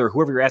or the mother,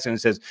 whoever you're asking,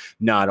 and says,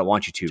 no, I don't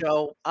want you to.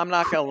 Joe, I'm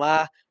not going to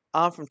lie.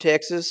 I'm from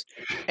Texas.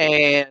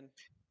 And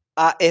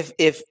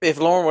if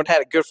Lauren would have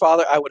had a good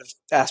father, I would have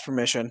asked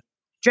permission.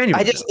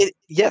 Genuinely.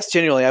 Yes,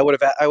 genuinely. I would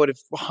have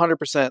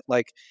 100%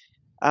 like,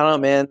 I don't know,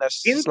 man.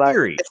 That's in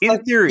theory.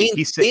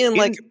 He's being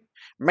like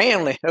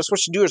manly. That's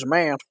what you do as a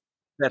man.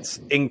 That's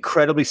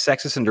incredibly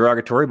sexist and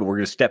derogatory, but we're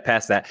going to step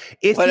past that.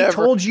 If he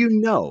told you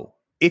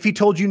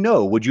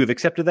no, would you have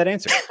accepted that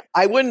answer?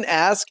 I wouldn't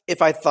ask if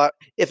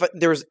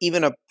there was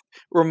even a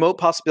remote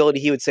possibility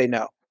he would say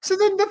no. So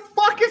then the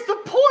fuck is the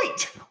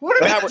point? What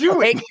are we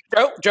doing?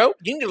 Hey, Joe,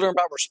 you need to learn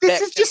about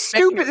respect. This is just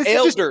stupid.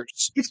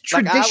 It's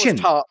tradition.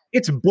 Like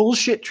it's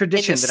bullshit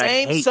tradition in the that I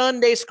hate. same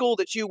Sunday school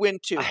that you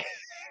went to.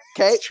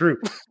 Okay? It's true.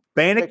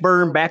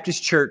 Bannockburn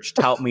Baptist Church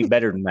taught me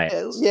better than that.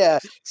 Yeah.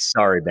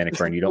 Sorry,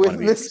 Bannockburn. You don't want to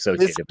be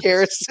associated with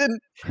Garrison.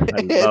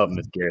 I love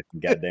Miss Garrison.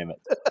 God damn it.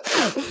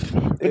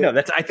 But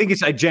no,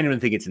 I genuinely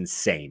think it's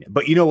insane.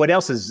 But you know what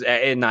else is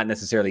not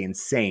necessarily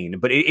insane,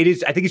 but it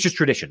is, I think it's just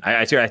tradition.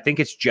 I think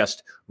it's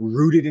just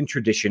rooted in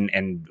tradition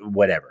and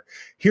whatever.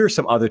 Here are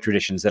some other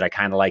traditions that I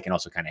kind of like and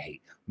also kind of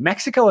hate.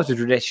 Mexico has a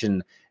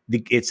tradition.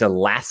 It's a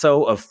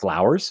lasso of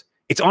flowers.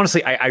 It's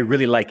honestly, I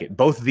really like it.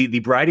 Both the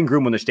bride and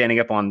groom, when they're standing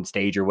up on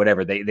stage or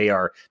whatever,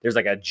 there's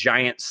like a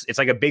giant, it's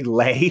like a big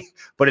lei,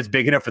 but it's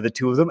big enough for the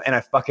two of them. And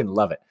I fucking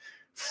love it.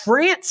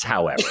 France,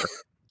 however,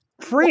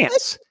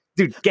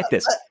 dude, get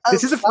this.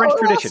 This is a French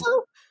tradition.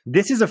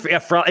 This is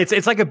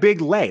it's like a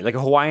big lei, like a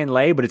Hawaiian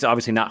lei, but it's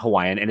obviously not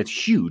Hawaiian and it's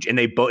huge. And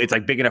it's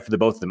like big enough for the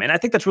both of them. And I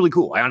think that's really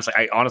cool. I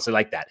honestly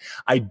like that.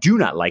 I do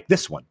not like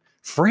this one.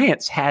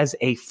 France has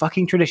a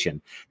fucking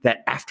tradition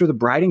that after the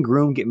bride and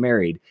groom get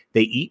married,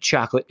 they eat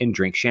chocolate and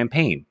drink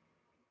champagne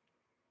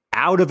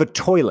out of a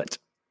toilet.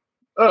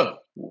 Oh,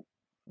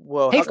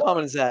 whoa! How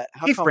common is that?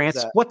 Hey,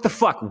 France, what the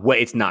fuck?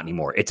 Wait, it's not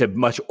anymore. It's a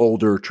much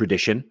older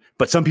tradition,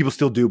 but some people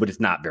still do, but it's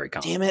not very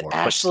common. Damn it,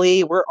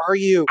 Ashley, where are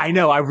you? I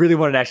know. I really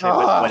wanted Ashley,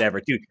 but whatever,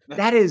 dude.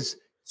 That is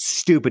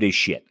stupid as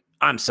shit.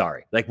 I'm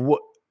sorry. Like,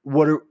 what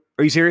are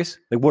you serious?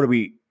 Like, what are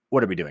we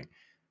doing?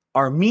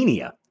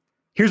 Armenia.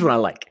 Here's what I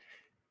like.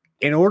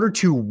 In order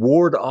to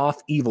ward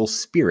off evil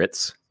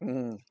spirits,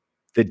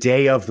 the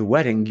day of the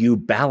wedding, you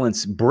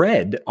balance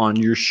bread on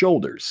your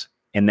shoulders,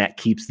 and that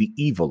keeps the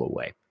evil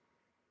away.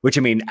 Which,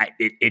 I mean,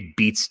 it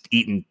beats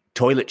eating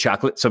toilet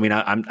chocolate. So, I mean,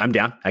 I'm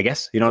down, I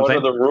guess. You know what I'm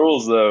saying? What are the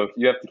rules, though?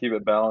 You have to keep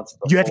it balanced.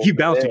 You have to keep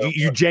balanced.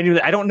 You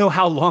genuinely, I don't know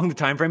how long the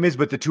time frame is,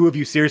 but the two of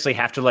you seriously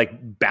have to like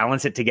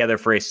balance it together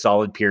for a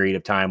solid period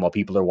of time while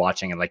people are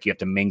watching, and like you have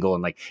to mingle,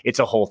 and like it's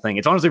a whole thing.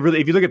 It's honestly really,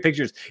 if you look at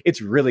pictures,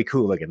 it's really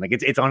cool looking. Like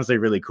it's honestly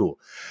really cool.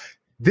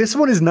 This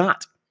one is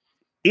not.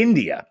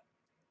 India,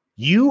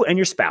 you and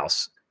your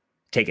spouse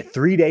take a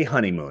 3-day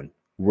honeymoon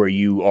where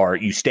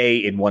you stay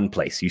in one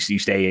place. You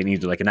stay in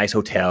either like a nice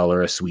hotel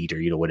or a suite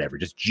or, whatever.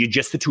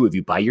 Just the two of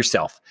you by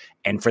yourself.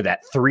 And for that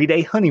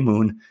 3-day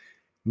honeymoon,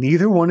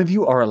 neither one of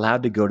you are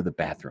allowed to go to the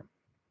bathroom.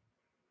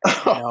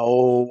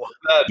 No.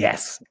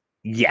 Yes.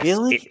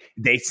 Really?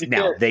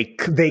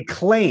 They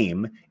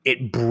claim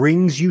it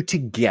brings you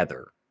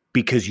together.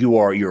 Because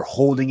you're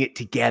holding it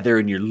together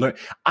and you're learning.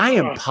 I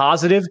am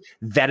positive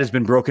that has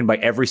been broken by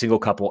every single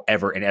couple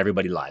ever, and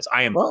everybody lies.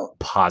 I am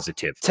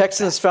positive.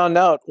 Texans found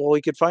out. Well,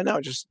 we could find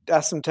out. Just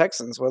ask some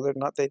Texans whether or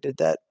not they did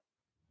that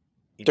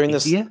during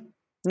this.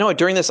 No,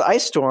 during this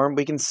ice storm,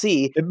 we can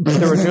see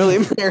there were newly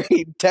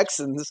married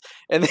Texans,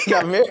 and they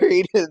got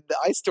married. And the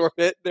ice storm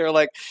hit. They're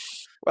like,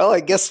 "Well, I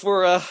guess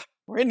we're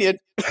Indian."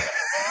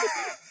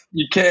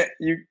 You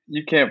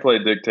can't play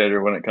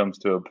dictator when it comes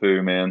to a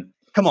poo, man.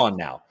 Come on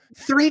now.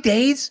 3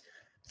 days?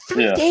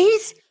 3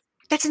 days?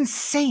 That's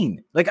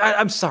insane. Like,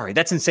 I'm sorry,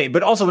 that's insane.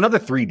 But also another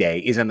 3-day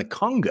is in the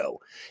Congo.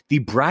 The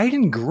bride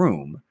and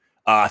groom,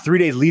 3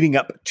 days leading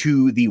up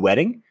to the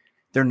wedding,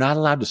 they're not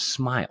allowed to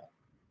smile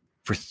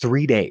for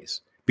 3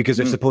 days because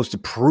they're supposed to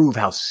prove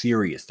how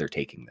serious they're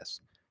taking this.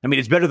 I mean,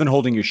 it's better than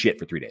holding your shit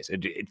for 3 days,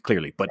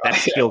 clearly, but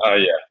that's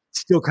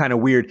still kind of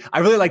weird. I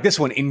really like this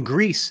one. In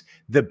Greece,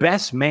 the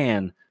best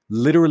man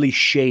literally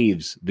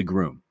shaves the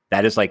groom.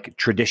 That is like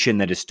tradition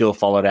that is still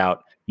followed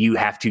out. You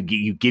have to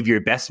give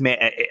your best man.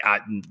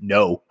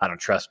 No, I don't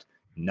trust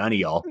none of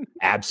y'all.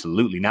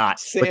 Absolutely not.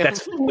 Sam.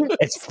 But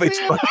it's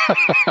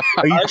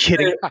are you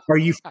kidding? Are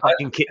you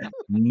fucking kidding?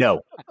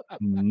 No.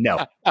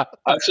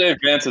 I'd say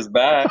Vance's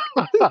back.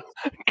 God,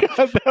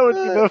 that would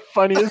be the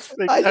funniest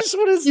thing. I just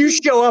want to You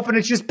show up and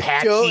it's just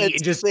patchy,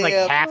 it's just Sam. like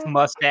half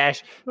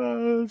mustache.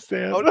 Oh,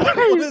 Sam. I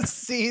want to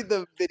see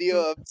the video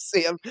of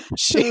Sam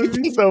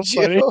shaving so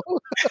funny.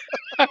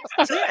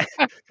 Joe.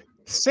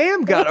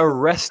 Sam got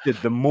arrested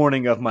the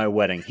morning of my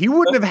wedding. He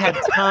wouldn't have had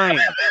time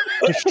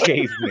to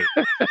shave me.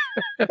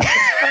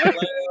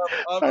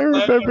 I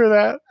remember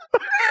that.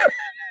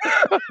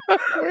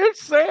 Where's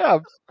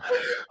Sam?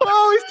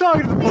 Oh, he's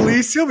talking to the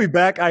police. He'll be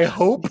back, I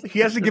hope. He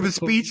has to give a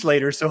speech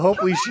later, so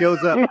hopefully he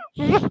shows up.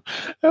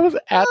 That was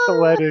at the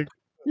wedding.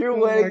 Your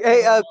wedding.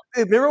 Hey,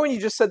 remember when you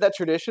just said that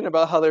tradition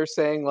about how they're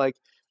saying like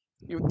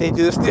they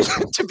do this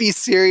to be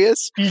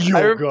serious?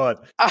 Oh, God.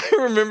 I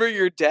remember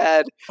your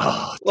dad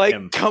like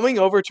Tim. coming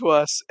over to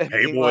us and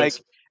Hey, being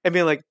boys.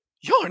 like,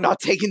 y'all are not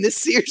taking this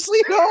seriously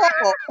at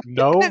all.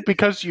 No,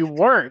 because you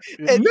weren't.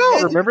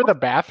 No. Remember the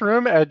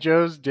bathroom at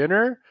Joe's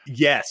dinner?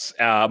 Yes.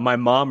 My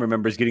mom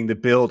remembers getting the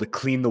bill to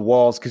clean the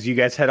walls because you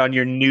guys had on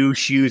your new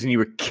shoes and you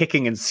were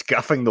kicking and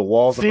scuffing the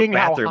walls of the Seeing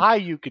how bathroom. high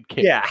you could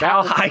kick. Yeah, That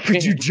how was high the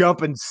could you thing.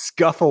 jump and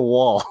scuff a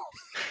wall?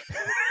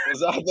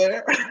 Was I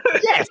there?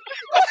 Yes.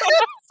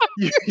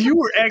 You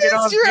were egging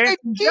on It's your Vance's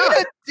job.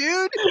 idea,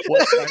 dude.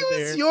 Was I It was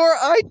there? your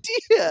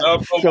idea.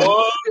 Number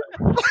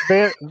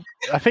one.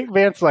 I think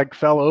Vance like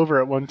fell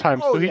over at one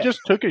time, Oh, so he yeah. just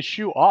took his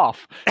shoe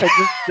off and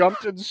just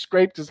jumped and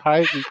scraped as high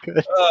as he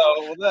could.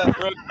 Oh, well, that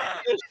broke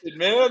tradition,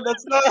 man.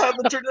 That's not how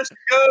the tradition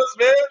goes,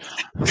 man.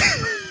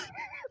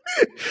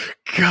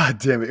 God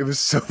damn it. It was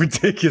so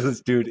ridiculous,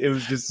 dude. It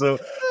was just so.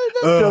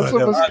 Joseph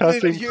that was was-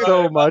 cussing Dude,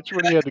 so much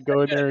when he had to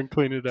go in there and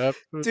clean it up.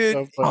 It was Dude,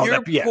 so funny.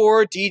 your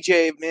poor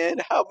DJ, man.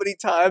 How many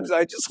times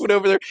I just went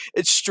over there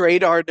and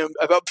straight armed him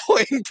about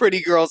playing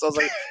Pretty Girls. I was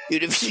like,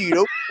 dude, if you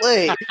don't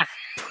play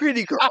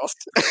Pretty Girls.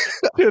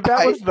 Dude,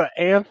 that was the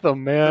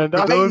anthem, man.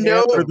 That I was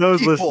know For those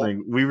people.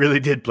 listening, we really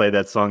did play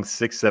that song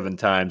 6-7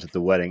 times at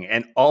the wedding,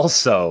 and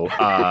also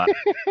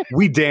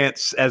we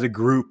dance as a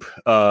group.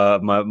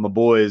 My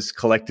boys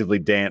collectively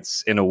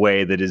dance in a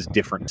way that is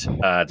different,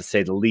 to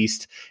say the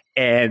least.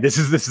 And this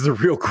is a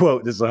real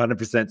quote. This is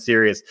 100%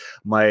 serious.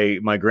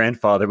 My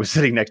grandfather was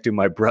sitting next to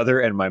my brother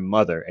and my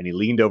mother, and he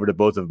leaned over to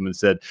both of them and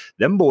said,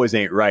 "Them boys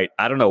ain't right.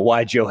 I don't know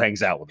why Joe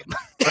hangs out with them."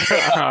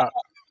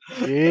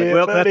 Yeah,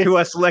 Well, buddy. that's who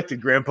I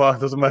selected, Grandpa.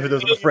 Those are my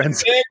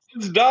friends.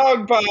 Texas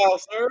dog pile,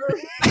 sir.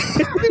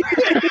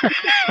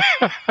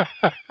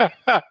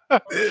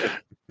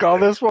 Call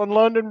this one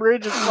London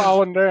Bridge is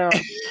falling down.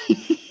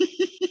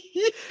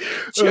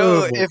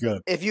 Joe, Oh, my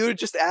God. if you would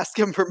just ask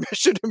him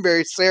permission to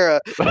marry Sarah,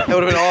 that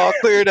would have been all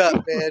cleared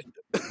up, man.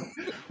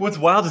 What's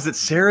wild is that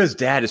Sarah's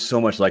dad is so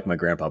much like my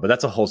grandpa, but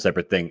that's a whole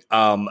separate thing.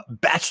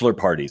 Bachelor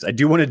parties. I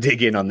do want to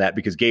dig in on that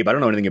because, Gabe, I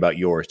don't know anything about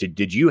yours.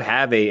 Did you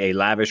have a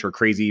lavish or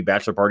crazy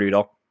bachelor party at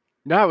all?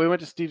 No, we went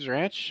to Steve's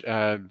Ranch.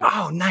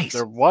 Oh, nice.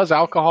 There was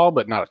alcohol,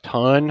 but not a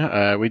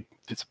ton. We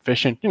did some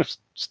fishing,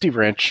 Steve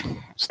Ranch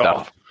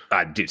stuff.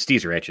 Dude,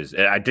 Steve's Ranch is.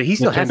 He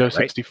still has Nintendo it, right?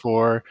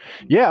 64.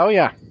 Yeah, oh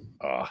yeah.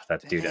 Oh,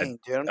 that dude. Dang,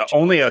 dude, I'm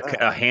Only a checking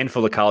that out.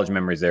 handful of college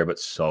memories there, but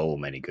so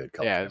many good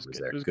college Yeah, it was memories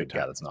good. there. It was a Good good God,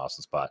 time. that's an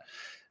awesome spot.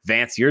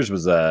 Vance, yours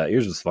was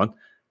fun.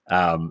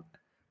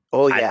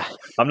 Oh, yeah.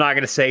 I'm not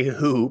going to say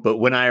who, but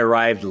when I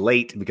arrived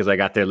late because I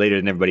got there later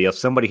than everybody else,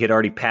 somebody had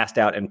already passed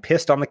out and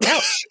pissed on the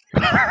couch.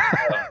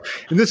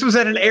 And this was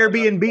at an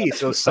Airbnb,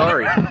 so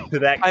sorry to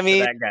that. I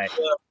mean, to that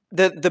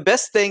guy. The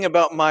best thing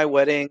about my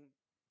wedding,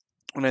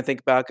 when I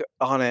think back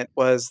on it,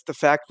 was the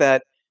fact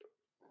that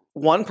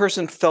one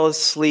person fell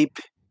asleep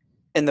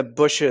in the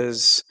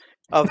bushes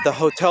of the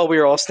hotel we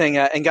were all staying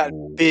at and got in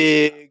Ooh.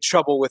 big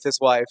trouble with his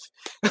wife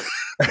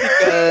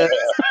because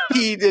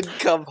he didn't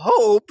come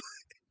home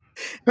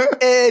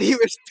and he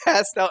was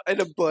passed out in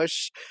a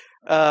bush.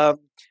 And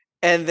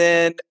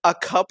then a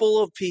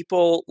couple of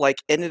people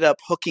ended up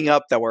hooking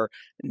up that were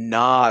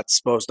not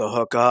supposed to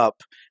hook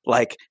up.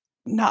 Like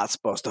they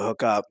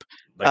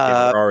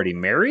were already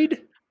married?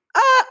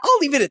 I'll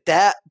leave it at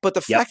that. But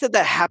the Yep. fact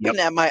that happened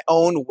at my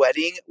own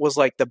wedding was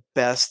like the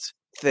best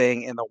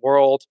thing in the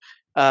world.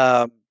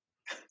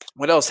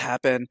 What else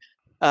happened?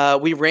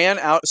 We ran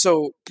out.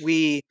 So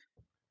the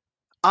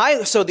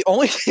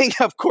only thing,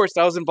 of course,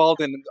 I was involved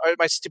in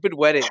my stupid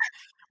wedding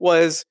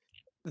was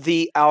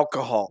the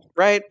alcohol,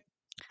 right?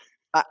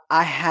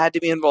 I had to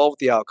be involved with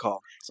the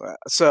alcohol.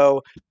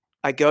 So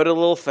I go to the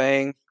little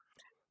thing.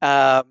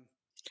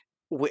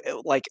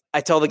 like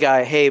I tell the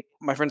guy, hey,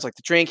 my friends like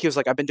to drink. He was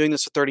like, I've been doing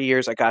this for 30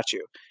 years. I got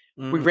you.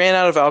 We ran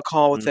out of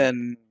alcohol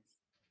within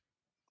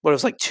what it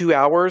was like 2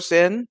 hours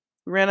in.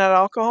 We ran out of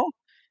alcohol.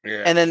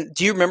 Yeah. And then,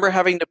 do you remember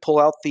having to pull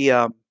out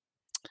the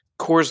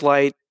Coors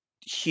Light,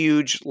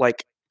 huge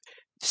like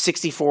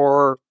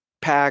 64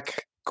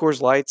 pack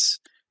Coors Lights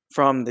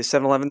from the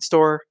 7-Eleven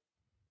store?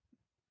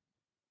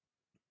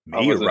 I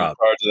wasn't in charge of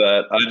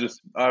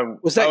that.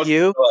 Was that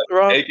you,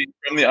 Rob? Taking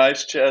from the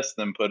ice chest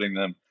and putting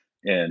them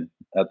in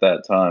at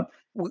that time.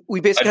 We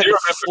basically I do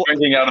remember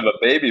drinking out of a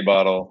baby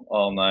bottle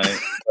all night,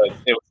 but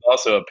it was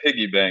also a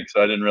piggy bank,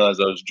 so I didn't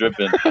realize I was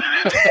dripping.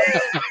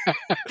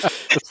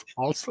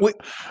 Also,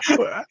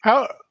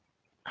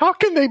 how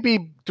can they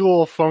be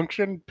dual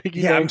function?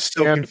 Piggy bank I'm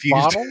so and confused.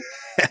 bottle?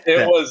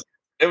 It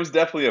was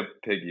definitely a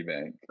piggy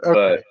bank,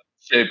 but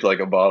shaped like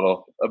a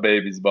bottle, a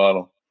baby's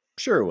bottle.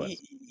 Sure it was.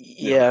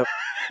 Yeah,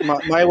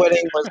 my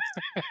wedding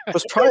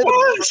was probably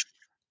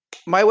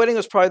my wedding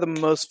was probably the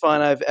most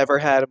fun I've ever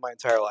had in my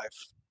entire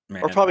life.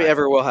 Man, or probably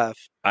ever will have.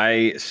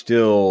 I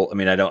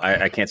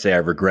can't say I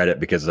regret it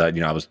because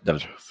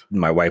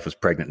my wife was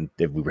pregnant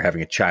and we were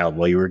having a child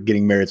while you were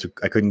getting married, so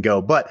I couldn't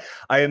go. But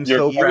I am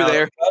so proud.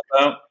 There.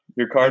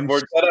 Your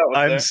cardboard cutout.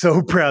 I'm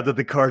so proud that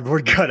the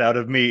cardboard cutout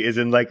of me is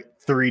in like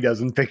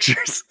 36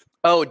 pictures.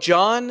 Oh,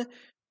 John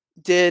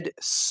did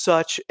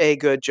such a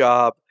good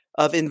job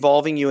of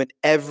involving you in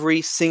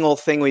every single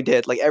thing we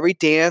did. Like every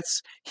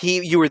dance,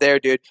 you were there,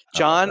 dude.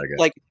 John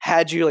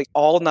had you like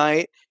all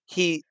night.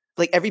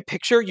 Like every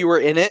picture you were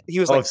in it. He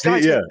was he's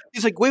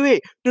like,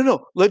 wait,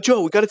 no, let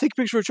Joe. We got to take a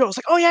picture of Joe. I was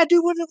like, oh yeah,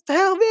 dude, what the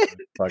hell, man?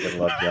 Fucking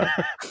love Joe.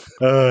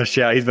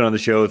 Shout! He's been on the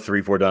show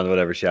 3-4 times,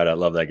 whatever. Shout out,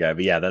 love that guy.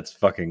 But yeah, that's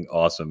fucking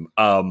awesome.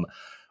 I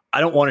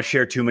don't want to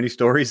share too many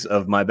stories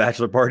of my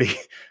bachelor party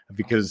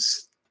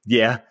because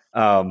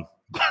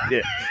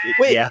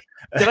Wait,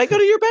 did I go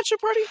to your bachelor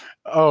party?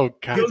 Oh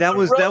god, that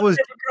was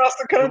across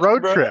the country,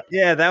 road trip.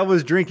 Yeah, that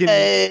was drinking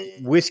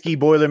whiskey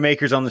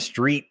Boilermakers on the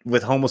street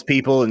with homeless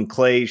people and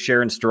Clay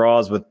sharing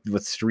straws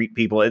with street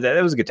people.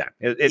 That was a good time.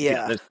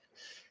 The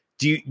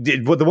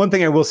one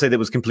thing I will say that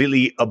was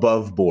completely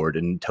above board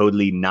and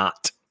totally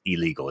not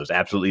illegal. It was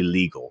absolutely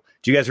legal.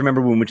 Do you guys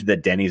remember when we went to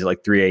that Denny's at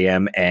like 3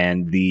 a.m.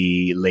 and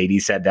the lady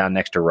sat down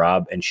next to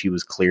Rob and she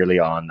was clearly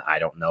on I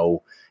don't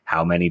know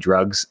how many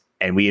drugs?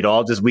 And we'd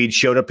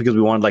showed up because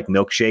we wanted like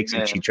milkshakes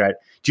and she tried.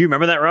 Do you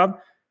remember that, Rob?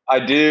 I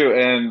do.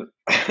 And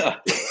I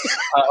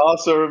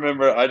also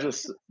remember I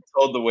just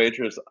told the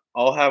waitress,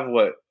 I'll have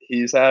what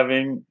he's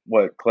having,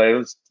 what Clay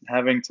was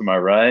having to my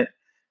right.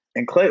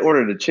 And Clay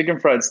ordered a chicken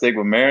fried steak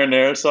with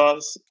marinara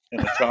sauce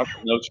and a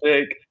chocolate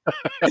milkshake.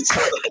 That's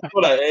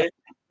what I ate.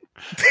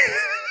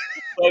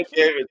 I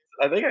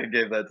think I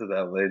gave that to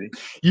that lady.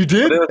 You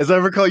did? As I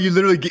recall, you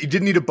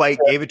didn't need a bite,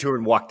 gave it to her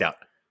and walked out.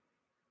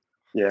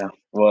 Yeah,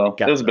 well,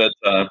 it was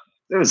bedtime.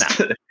 It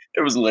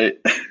was late.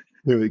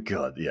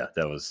 God, yeah,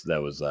 that was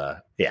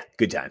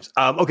good times.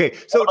 Okay,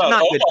 so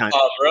not good times,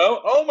 bro.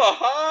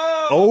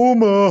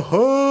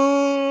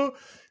 Omaha.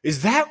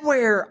 Is that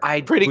where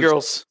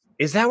girls?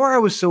 Is that where I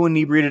was so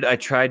inebriated I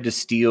tried to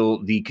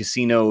steal the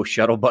casino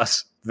shuttle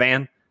bus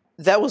van?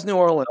 That was New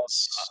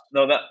Orleans.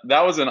 No,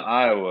 that was in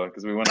Iowa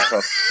because we went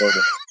across the border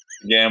to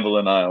gamble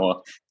in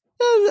Iowa.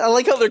 I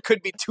like how there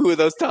could be two of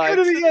those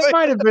times. It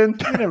might have been.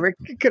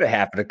 It could have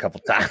happened a couple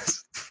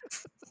times.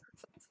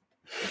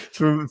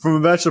 From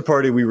a bachelor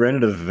party, we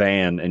rented a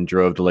van and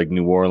drove to like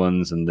New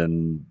Orleans and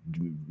then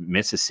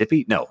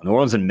Mississippi. No, New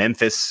Orleans and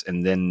Memphis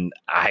and then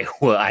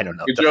Iowa. I don't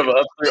know. You drove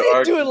up through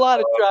Arkansas. Doing a lot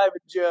of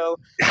driving, Joe.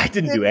 I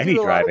didn't do any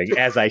driving,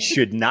 as I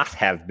should not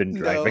have been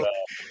driving. No.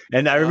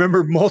 And I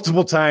remember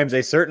multiple times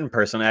a certain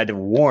person I had to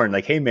warn,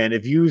 like, hey, man,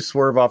 if you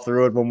swerve off the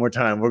road one more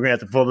time, we're going to have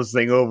to pull this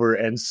thing over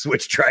and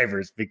switch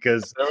drivers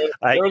because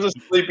there was a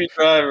sleepy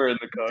driver in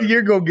the car.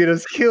 You're going to get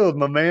us killed,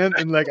 my man.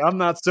 And like, I'm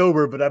not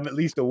sober, but I'm at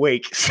least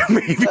awake. So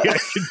maybe I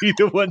should be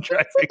the one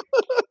driving.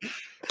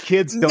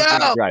 Kids don't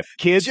drink and drive.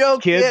 Kids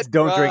don't drink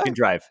and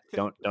drive.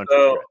 Don't drink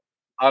and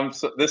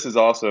drive. This is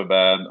also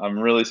bad. I'm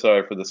really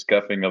sorry for the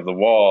scuffing of the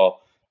wall.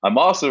 I'm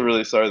also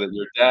really sorry that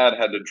your dad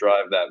had to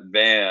drive that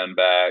van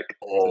back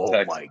to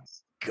Texas. Oh, my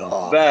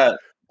God. That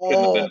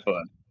couldn't have been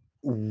fun.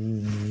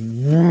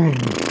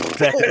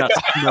 That did not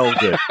smell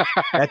good.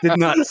 That did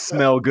not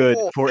smell good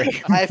for a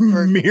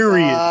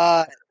myriad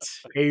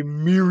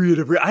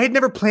of. I had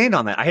never planned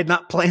on that. I had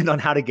not planned on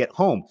how to get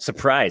home.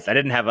 Surprised. I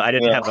didn't have a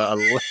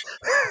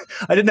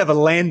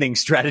landing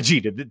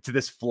strategy to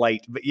this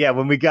flight. But yeah,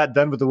 when we got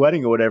done with the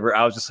wedding or whatever,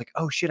 I was just like,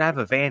 oh shit, I have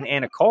a van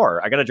and a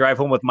car. I got to drive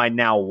home with my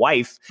now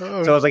wife.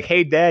 So I was like,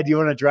 hey dad, do you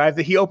want to drive?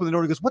 He opened the door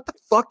and goes, what the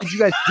fuck did you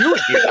guys do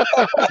here?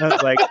 And I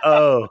was like,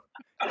 oh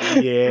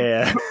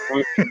yeah.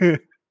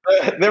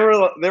 There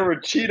were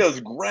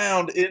Cheetos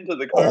ground into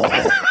the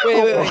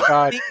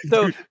car.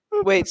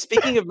 Wait.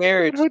 Speaking of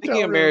marriage, on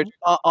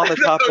the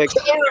topic.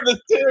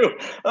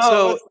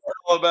 So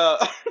all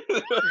about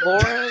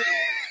Lauren.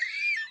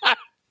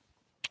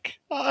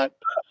 God,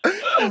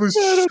 it was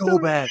so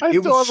bad. I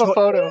still have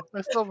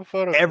a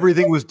photo.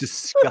 Everything was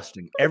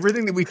disgusting.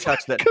 Everything that we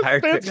touched that entire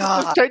thing.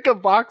 Just take a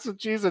box of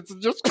Cheez-Its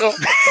and just go.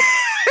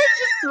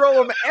 throw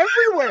them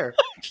everywhere.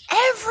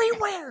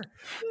 Everywhere.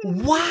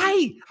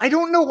 Why? I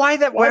don't know why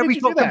that. Why we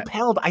felt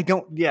compelled. I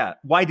don't. Yeah.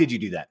 Why did you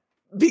do that?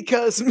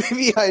 Because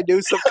maybe I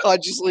knew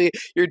subconsciously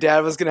your dad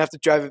was going to have to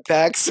drive it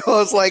back. So I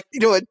was like, you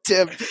know what,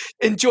 Tim,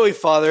 enjoy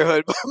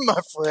fatherhood, my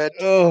friend.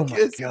 Oh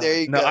my God. There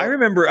you go. I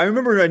remember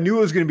I knew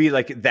it was going to be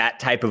like that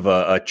type of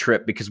a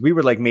trip because we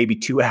were like maybe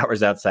 2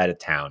 hours outside of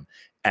town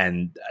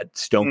and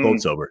Stone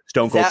Cold sober.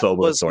 Stone Cold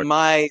sober. That was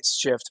my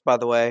shift, by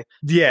the way.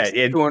 Yeah. And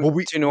to New Orleans.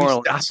 We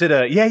stopped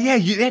at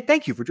yeah.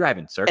 Thank you for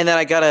driving, sir. And then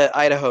I got an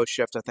Idaho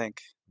shift, I think.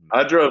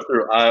 I drove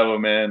through Iowa,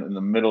 man, in the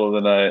middle of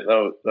the night.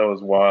 That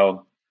was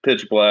wild.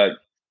 Pitch black.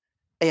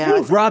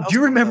 Yeah, Rob, do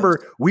you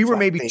remember we were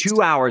maybe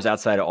 2 hours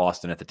outside of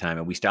Austin at the time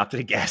and we stopped at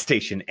a gas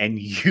station and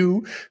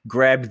you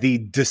grabbed the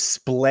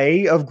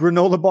display of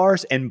granola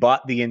bars and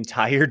bought the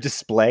entire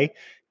display?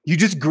 You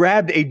just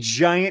grabbed a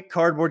giant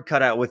cardboard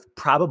cutout with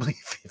probably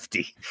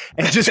 50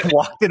 and just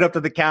walked it up to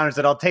the counter and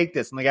said, I'll take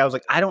this. And the guy was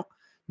like, I don't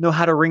know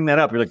how to ring that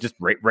up. You're like, just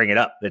ring it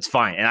up. It's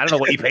fine. And I don't know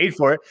what you paid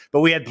for it, but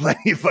we had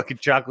plenty of fucking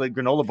chocolate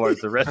granola bars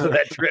the rest of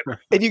that trip.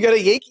 And you got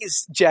a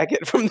Yankees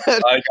jacket from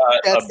that. I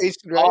got gas an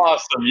station, right?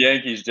 awesome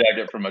Yankees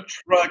jacket from a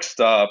truck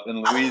stop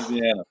in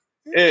Louisiana.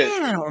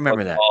 I don't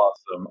remember that.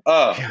 Awesome.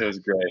 Oh, it was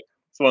great.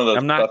 It's one of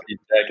those puffy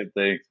jacket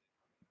things.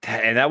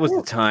 And that was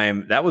the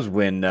time. That was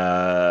when.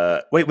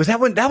 Wait, was that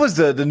when? That was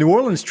the New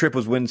Orleans trip.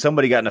 Was when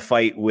somebody got in a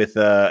fight with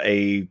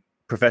a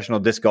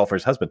professional disc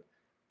golfer's husband.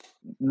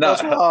 No,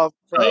 no.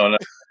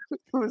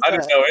 I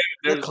didn't know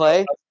there's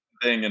Clay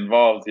thing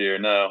involved here.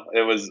 No,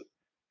 it was.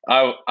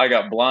 I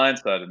got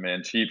blindsided,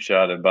 man. Cheap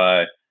shotted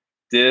by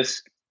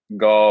disc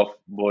golf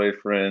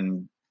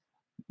boyfriend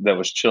that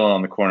was chilling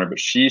on the corner, but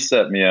she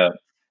set me up,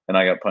 and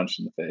I got punched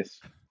in the face.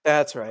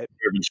 That's right,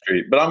 Bourbon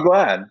Street. But I'm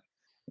glad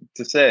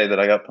to say that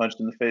I got punched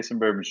in the face in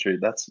Bourbon Street.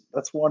 That's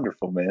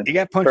wonderful, man. You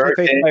got punched in the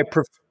face by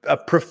a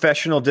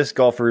professional disc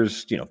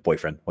golfer's,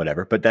 boyfriend,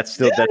 whatever. But that's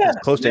still that's as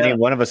close to any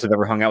one of us have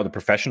ever hung out with a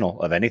let's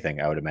of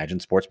anything. I would imagine,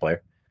 sports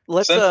player.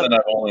 Let's. Since then,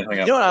 I've only hung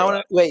out. You know what I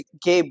want to wait,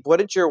 Gabe. What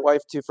did your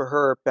wife do for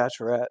her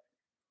bachelorette?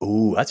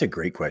 Ooh, that's a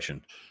great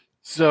question.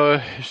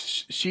 So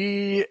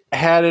she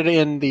had it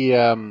in the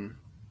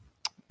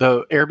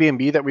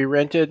Airbnb that we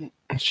rented.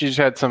 She just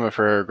had some of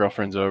her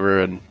girlfriends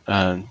over, and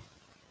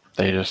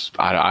they just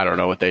I don't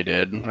know what they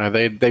did.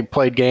 They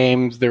played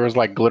games. There was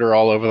like glitter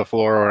all over the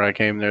floor when I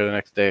came there the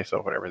next day.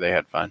 So whatever, they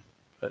had fun.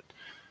 But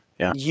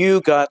yeah,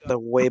 you got the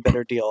way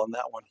better deal on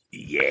that one.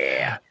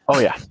 Yeah. Oh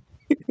yeah.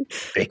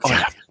 Big time.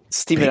 Yeah.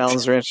 Stephen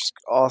Allen's Ranch is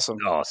awesome.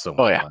 Awesome.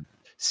 Oh yeah.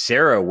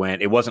 Sarah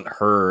went. It wasn't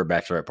her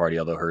bachelorette party,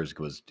 although hers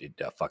was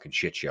a fucking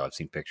shit show. I've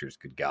seen pictures.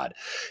 Good God.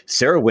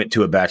 Sarah went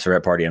to a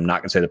bachelorette party. I'm not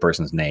going to say the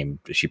person's name.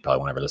 She probably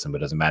won't ever listen, but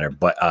it doesn't matter.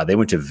 But they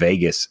went to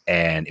Vegas,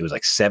 and it was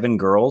like 7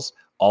 girls,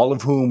 all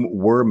of whom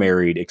were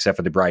married except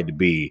for the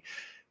bride-to-be.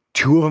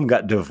 2 of them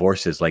got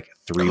divorces like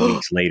 3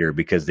 weeks later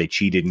because they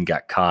cheated and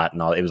got caught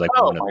and all. It was like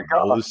one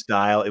of those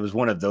style. It was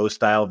one of those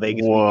style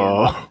Vegas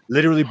weekends.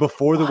 Literally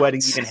before the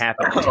wedding even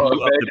happened,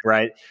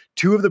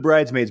 2 of the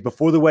bridesmaids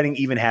before the wedding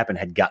even happened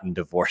had gotten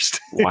divorced.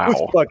 Wow. It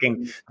was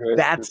fucking,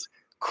 that's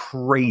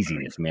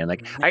craziness, man.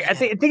 Like I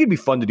think it'd be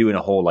fun to do in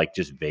a whole like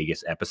just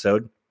Vegas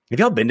episode.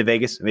 Have y'all been to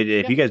Vegas? I mean,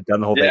 have you guys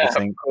done the whole Vegas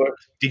thing?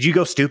 Did you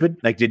go stupid?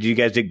 Like, did you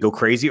guys go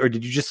crazy, or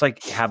did you just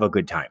like have a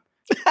good time?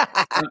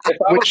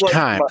 Which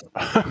time?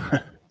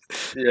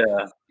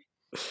 Yeah.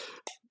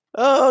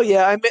 Oh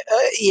yeah, I mean,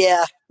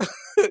 yeah,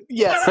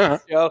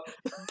 yes. Joe.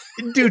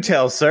 Do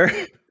tell, sir.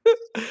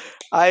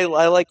 I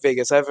like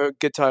Vegas. I have a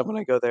good time when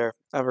I go there.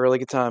 I have a really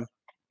good time.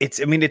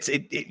 Even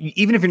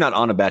if you're not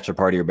on a bachelor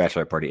party or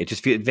bachelorette party, it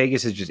just feels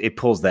Vegas is just, it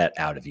pulls that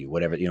out of you,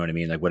 whatever, you know what I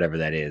mean? Like whatever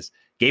that is.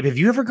 Gabe, have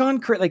you ever gone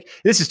like,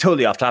 this is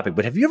totally off topic,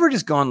 but have you ever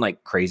just gone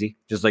like crazy?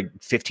 Just like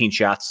 15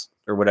 shots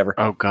or whatever?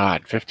 Oh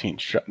God, 15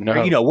 shots. No.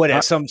 Or,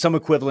 what, some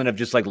equivalent of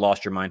just like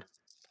lost your mind.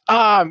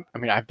 I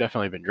mean, I've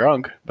definitely been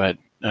drunk, but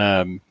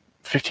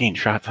 15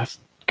 shots, that's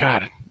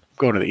God,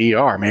 go to the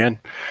ER, man.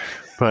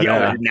 But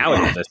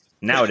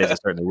nowadays it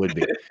certainly would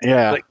be.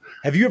 Yeah. Like,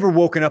 have you ever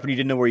woken up and you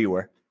didn't know where you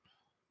were?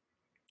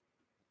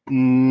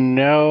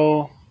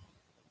 No.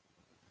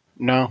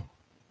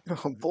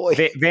 Oh boy,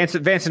 Vance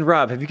and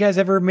Rob, have you guys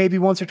ever maybe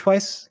once or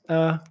twice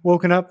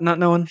woken up not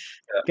knowing?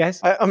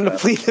 Guys, I'm gonna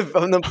plead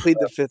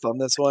the fifth on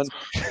this one.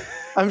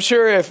 I'm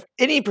sure if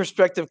any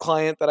prospective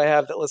client that I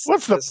have that listens,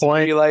 what's the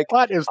point? Be like,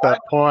 what is the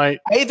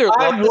point? I either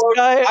love this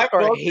guy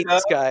or I hate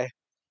this guy.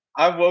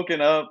 I've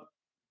woken up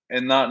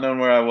and not known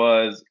where I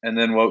was, and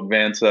then woke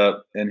Vance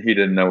up, and he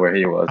didn't know where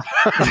he was.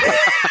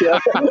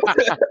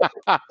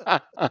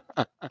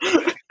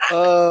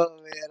 Oh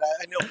man,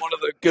 I know one of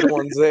the good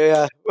ones.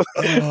 Yeah.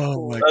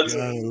 Oh my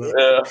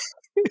God.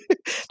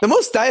 The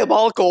most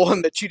diabolical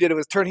one that you did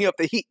was turning up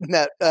the heat in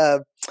that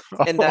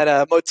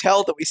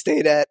motel that we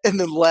stayed at, and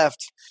then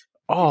left.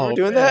 Oh, you were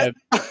doing that,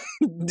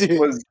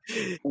 dude.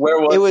 Where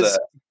was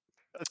that?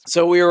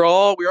 So we were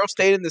all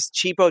staying in this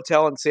cheap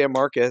hotel in San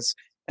Marcos,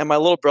 and my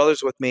little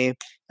brother's with me.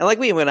 And like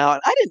we went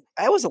out,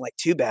 I wasn't like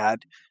too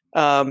bad.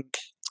 And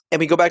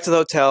we go back to the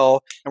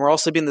hotel, and we're all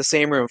sleeping in the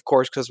same room, of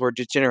course, because we're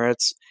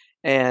degenerates.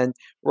 and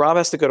Rob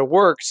has to go to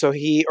work. So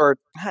you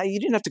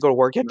didn't have to go to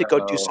work. You had to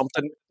go do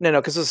something. No,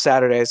 because it's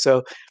Saturday.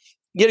 So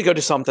you had to go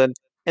do something.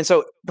 And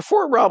so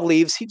before Rob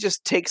leaves, he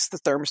just takes the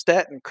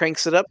thermostat and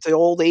cranks it up to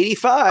old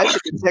 85.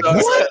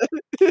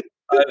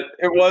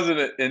 It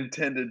wasn't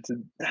intended to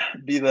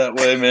be that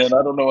way, man.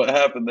 I don't know what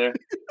happened there.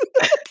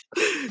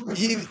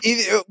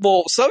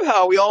 Well,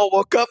 somehow we all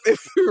woke up and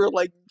we were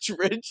like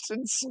drenched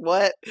in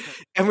sweat,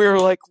 and we were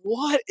like,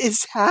 "What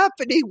is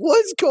happening?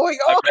 What's going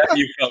on?" I bet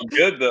you felt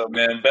good though,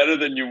 man. Better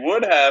than you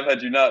would have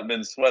had you not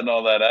been sweating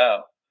all that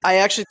out. I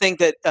actually think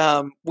that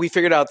we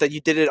figured out that you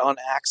did it on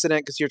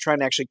accident because you're trying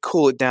to actually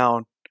cool it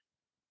down,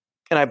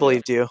 and I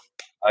believed you.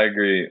 I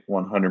agree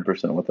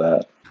 100% with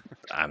that.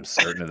 I'm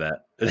certain of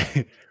that.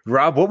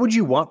 Rob, what would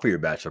you want for your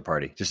bachelor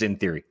party? Just in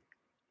theory.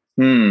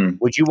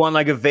 Would you want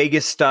like a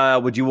Vegas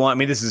style? Would you want? I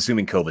mean, this is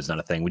assuming COVID's not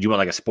a thing. Would you want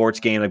like a sports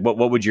game? Like,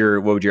 what would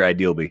your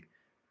ideal be?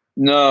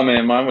 No,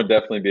 man, mine would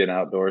definitely be an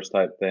outdoors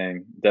type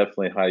thing.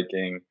 Definitely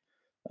hiking.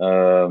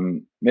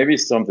 Maybe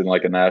something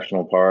like a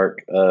national park.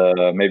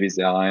 Maybe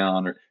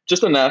Zion or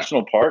just a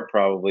national park,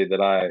 probably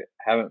that I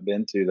haven't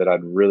been to that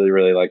I'd really,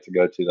 really like to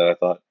go to. That I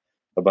thought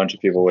a bunch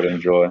of people would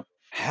enjoy.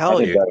 Hell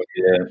yeah! That would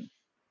be it.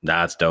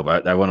 That's dope.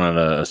 I went on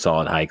a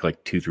solid hike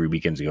like 2-3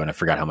 weekends ago, and I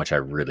forgot how much I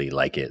really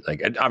like it.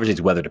 Like, obviously,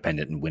 it's weather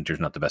dependent, and winter's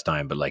not the best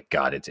time. But like,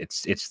 God,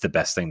 it's the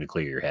best thing to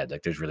clear your head.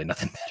 Like, there's really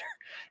nothing better.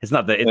 It's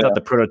not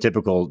the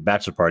prototypical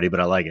bachelor party,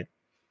 but I like it.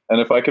 And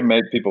if I could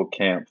make people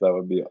camp, that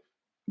would be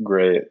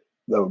great.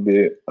 That would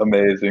be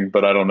amazing.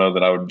 But I don't know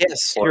that I would.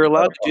 Yes, you're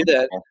allowed to do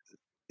that.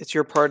 It's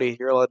your party.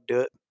 You're allowed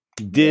to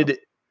do it.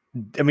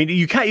 I mean,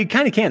 you kind of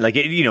can, like,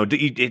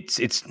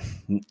 it's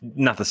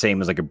not the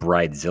same as like a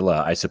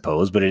Bridezilla, I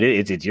suppose, but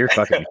it's your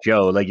fucking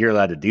show. Like, you're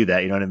allowed to do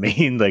that. You know what I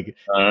mean? Like,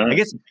 I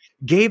guess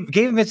Gabe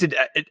and Vincent.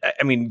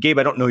 I mean, Gabe,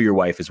 I don't know your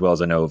wife as well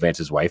as I know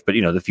Vance's wife, but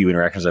the few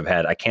interactions I've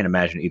had, I can't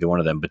imagine either one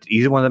of them. But did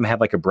either one of them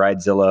have like a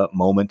Bridezilla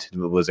moment?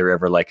 Was there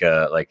ever like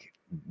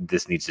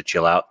this needs to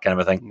chill out kind of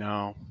a thing?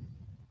 No.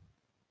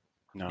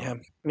 Yeah,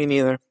 me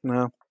neither.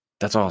 No.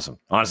 That's awesome.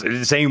 Honestly,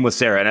 the same with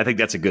Sarah, and I think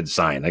that's a good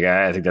sign. Like,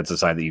 I think that's a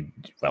sign that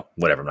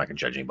whatever. I'm not going to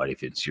judge anybody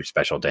if it's your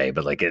special day,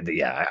 but like,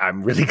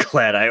 I'm really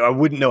glad. I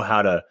wouldn't know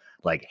how to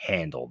like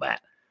handle that.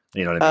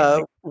 You know what I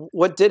mean?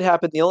 What did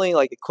happen? The only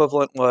like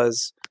equivalent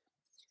was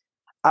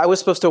I was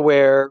supposed to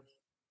wear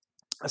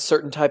a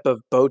certain type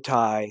of bow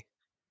tie,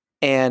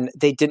 and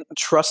they didn't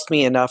trust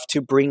me enough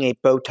to bring a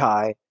bow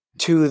tie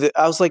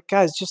I was like,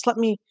 guys, just let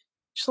me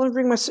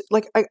bring my suit.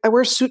 Like, I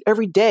wear a suit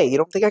every day. You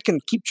don't think I can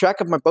keep track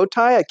of my bow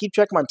tie? I keep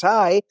track of my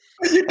tie.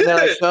 And they're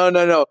like,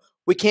 no,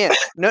 we can't.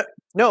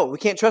 No, we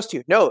can't trust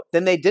you. No.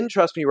 Then they didn't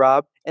trust me,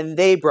 Rob, and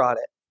they brought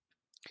it.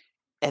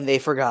 And they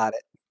forgot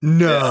it.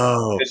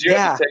 No. Because you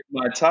had to take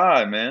my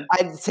tie, man.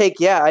 I'd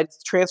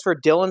transfer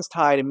Dylan's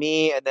tie to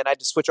me, and then I'd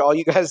just switch all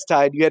you guys'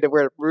 tie. You had to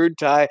wear a rude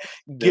tie.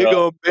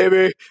 Giggle,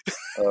 baby.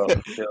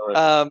 But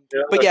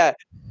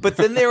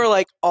then they were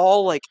like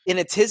all like in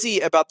a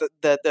tizzy about the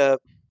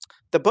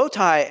bow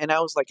tie, and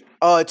I was like,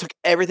 oh, it took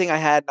everything I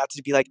had not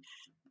to be like,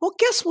 well,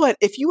 guess what?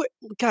 If you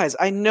guys,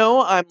 I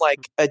know I'm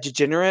like a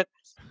degenerate,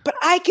 but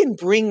I can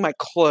bring my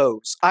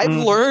clothes. I've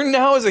learned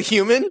now as a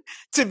human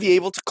to be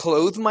able to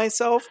clothe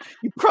myself.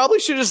 You probably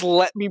should just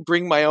let me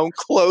bring my own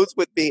clothes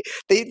with me.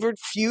 They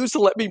refused to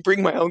let me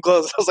bring my own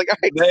clothes. I was like, all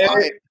right,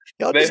 fine.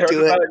 Y'all just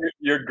do it.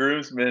 Your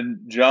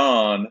groomsman,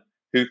 John,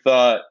 who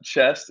thought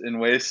chest and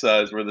waist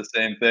size were the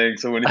same thing.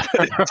 So when he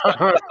put it down,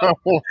 oh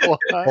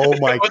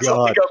my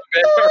God. Like a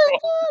barrel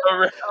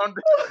around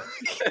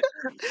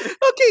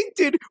okay,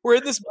 dude, we're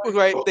in this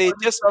right. They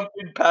just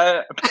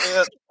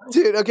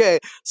dude. Okay,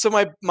 so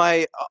my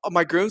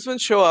groomsmen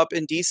show up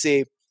in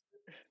DC,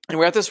 and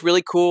we're at this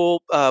really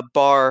cool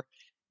bar,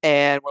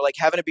 and we're like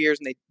having beers,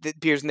 and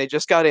they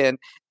just got in.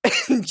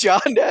 And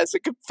John has a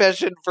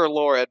confession for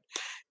Lauren.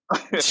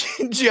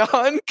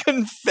 John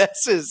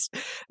confesses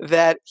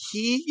that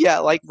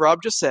like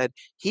Rob just said,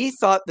 he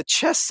thought the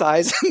chest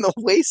size and the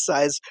waist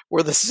size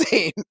were the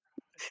same.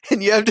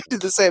 And you have to do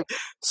the same.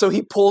 So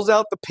he pulls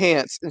out the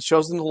pants and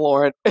shows them to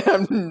Lauren. And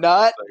I'm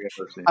not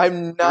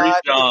in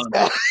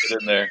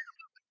there.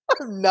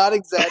 I'm not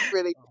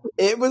exaggerating.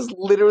 It was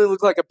literally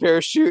looked like a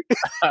parachute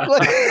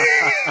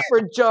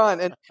for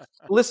John. And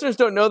listeners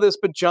don't know this,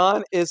 but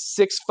John is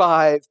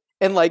 6'5"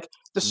 and like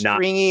the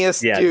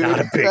stringiest dude. Not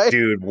a big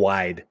dude,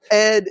 wide.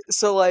 And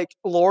so like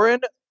Lauren,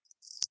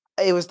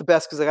 it was the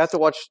best because I got to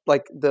watch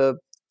like the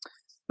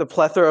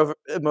plethora of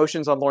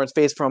emotions on Lauren's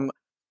face from,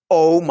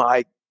 oh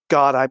my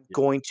God, I'm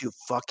going to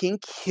fucking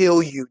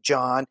kill you,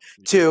 John,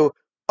 to,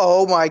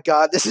 oh my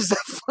God, this is the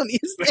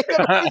funniest thing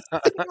I've seen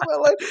in my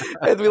life.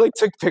 And we like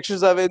took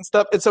pictures of it and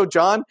stuff. And so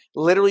John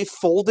literally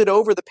folded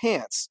over the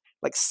pants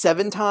like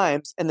 7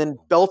 times and then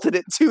belted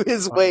it to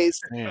his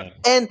waist. Man.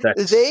 And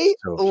they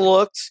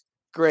looked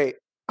great.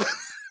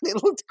 They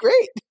looked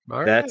great.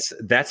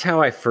 That's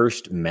how I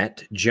first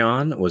met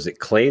John, was at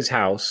Clay's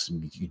house.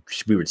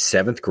 We were in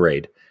 7th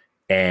grade,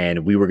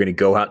 and we were going to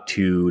go out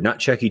to not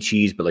Chuck E.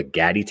 Cheese, but like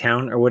Gaddy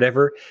Town or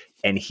whatever.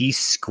 and he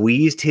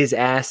squeezed his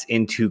ass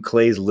into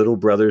Clay's little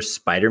brother's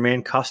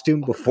Spider-Man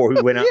costume before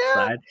we went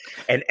outside.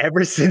 And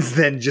ever since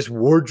then, just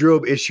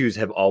wardrobe issues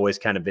have always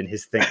kind of been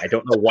his thing. I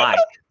don't know why,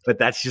 but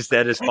that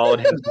has followed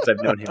him since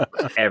I've known him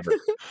forever.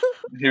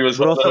 He was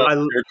also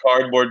your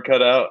cardboard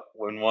cutout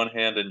in one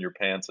hand and your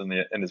pants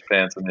in his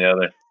pants in the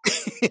other.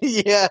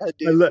 Yeah,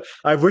 dude.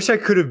 I wish I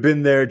could have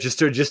been there just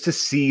to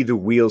see the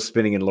wheels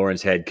spinning in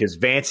Lauren's head, because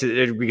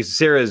because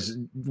Sarah's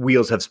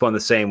wheels have spun the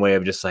same way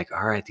of just like,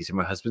 all right, these are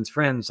my husband's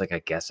friends. Like, I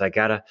guess I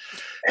gotta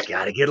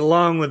get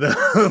along with them.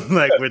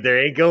 Like, where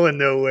they ain't going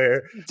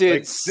nowhere. Dude,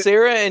 like,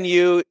 Sarah and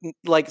you,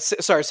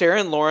 Sarah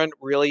and Lauren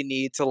really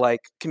need to like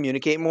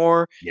communicate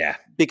more. Yeah,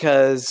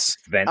 because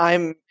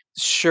I'm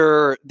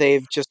sure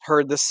they've just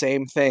heard the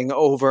same thing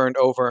over and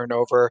over and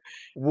over.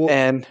 Well,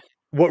 and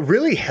what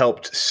really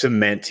helped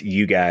cement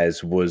you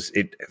guys was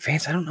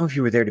Vance, I don't know if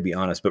you were there, to be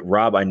honest, but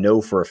Rob, I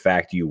know for a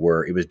fact you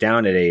were. It was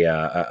down at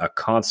a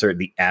concert,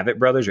 the Avett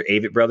Brothers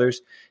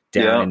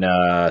down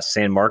in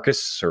San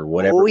Marcos or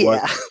whatever it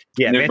was.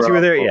 Yeah, Vance, you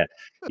were there? Yeah.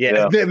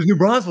 It was New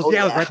Braunfels.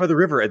 It was right by the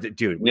river.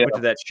 Dude, we went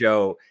to that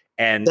show.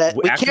 And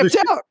we camped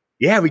out.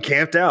 Yeah, we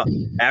camped out.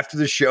 After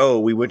the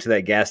show, we went to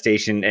that gas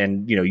station,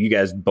 and you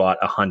guys bought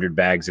 100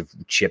 bags of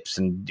chips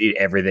and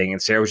everything.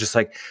 And Sarah was just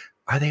like,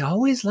 "Are they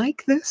always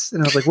like this?"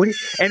 And I was like, "What?"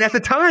 And at the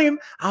time,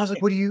 I was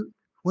like, "What do you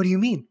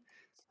mean?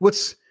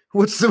 What's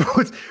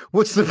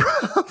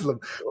the problem?"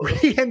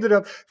 We ended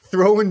up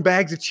throwing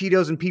bags of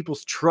Cheetos in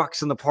people's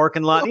trucks in the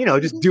parking lot.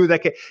 Just doing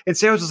that. And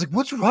Sarah was just like,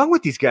 "What's wrong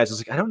with these guys?" I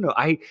was like, "I don't know.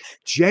 I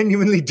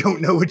genuinely don't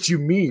know what you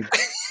mean."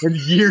 And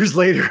years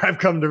later, I've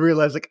come to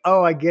realize, like,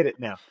 oh, I get it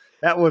now.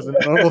 That was a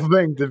normal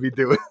thing to be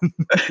doing.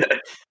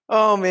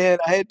 Oh man,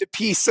 I had to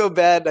pee so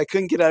bad I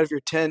couldn't get out of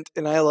your tent,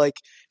 and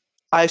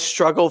I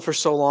struggled for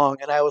so long,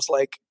 and I was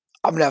like,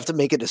 I'm gonna have to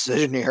make a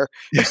decision here.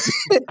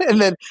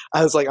 And then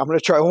I was like, I'm gonna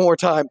try one more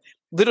time.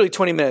 Literally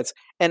 20 minutes,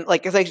 and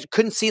because I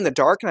couldn't see in the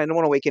dark, and I didn't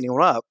want to wake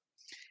anyone up,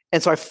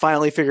 and so I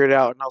finally figured it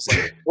out, and I was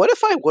like, what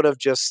if I would have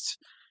just.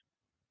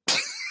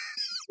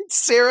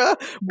 Sarah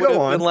would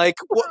have been like,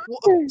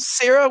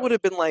 Sarah would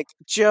have been like,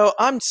 Joe,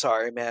 I'm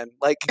sorry, man.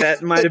 Like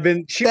that might have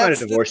been. She might have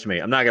divorced me.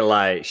 I'm not gonna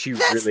lie.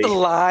 That's the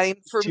line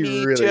for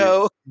me,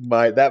 Joe.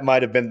 That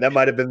might have been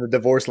the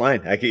divorce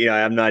line.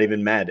 I'm not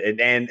even mad.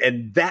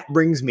 And that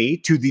brings me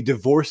to the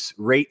divorce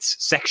rates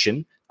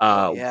section.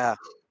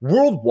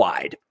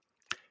 Worldwide,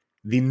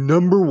 the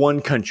number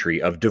one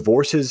country of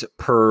divorces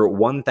per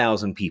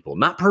 1,000 people,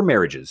 not per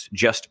marriages,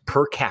 just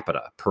per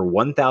capita, per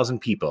 1,000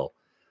 people.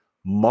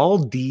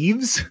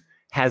 Maldives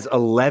has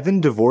 11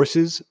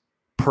 divorces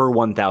per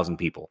 1,000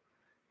 people.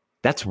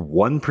 That's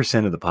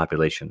 1% of the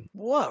population.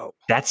 Whoa.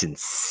 That's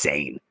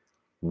insane.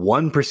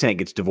 1%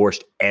 gets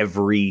divorced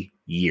every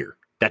year.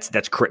 That's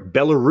correct.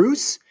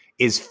 Belarus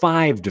is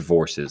 5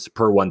 divorces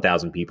per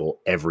 1,000 people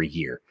every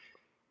year.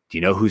 Do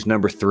you know who's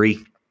number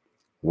 3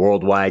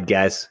 worldwide,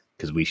 guys?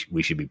 Because we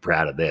should be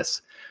proud of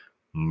this.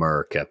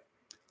 America.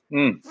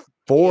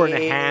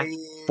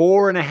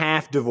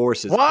 4.5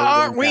 divorces. Why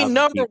aren't we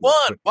number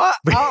one? Why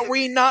are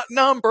we not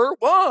number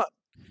one?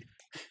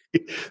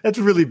 That's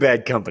really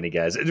bad company,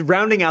 guys.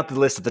 Rounding out the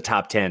list of the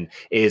top 10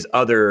 is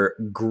other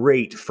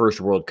great first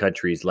world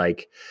countries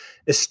like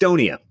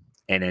Estonia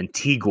and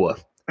Antigua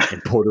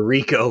and Puerto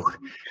Rico,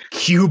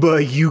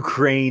 Cuba,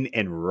 Ukraine,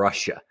 and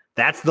Russia.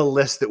 That's the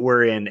list that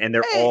we're in, and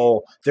they're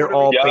all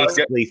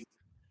basically.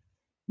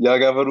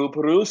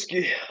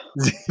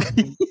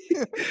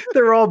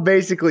 They're all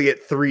basically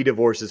at 3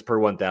 divorces per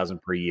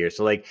 1,000 per year.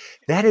 So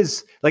that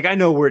is I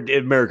know we're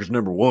America's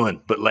number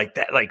 1, but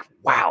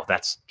wow,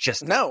 that's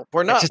just no,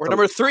 we're not. We're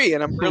number 3,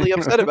 and I'm really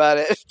upset about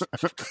it.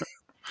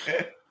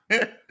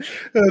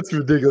 That's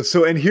ridiculous.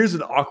 So, and here's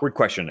an awkward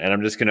question, and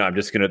I'm just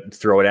gonna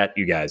throw it at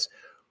you guys.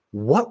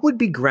 What would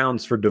be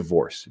grounds for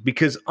divorce?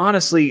 Because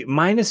honestly,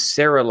 minus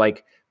Sarah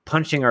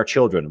punching our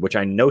children, which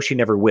I know she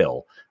never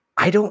will.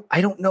 I don't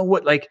know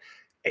what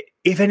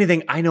if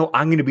anything, I know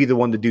I'm going to be the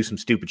one to do some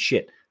stupid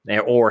shit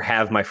or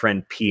have my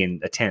friend pee in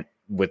a tent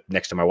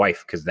next to my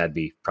wife, because that'd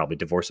be probably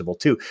divorceable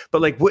too.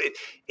 But what,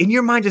 in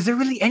your mind, is there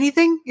really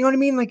anything? You know what I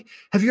mean?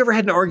 Have you ever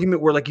had an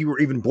argument where you were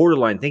even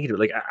borderline thinking to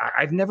it?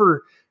 I've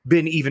never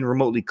been even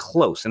remotely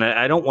close, and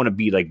I don't want to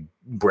be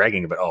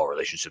bragging about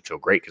relationship's so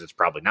great, because it's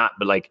probably not.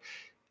 But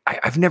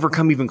I've never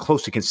come even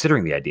close to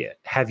considering the idea.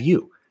 Have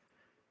you?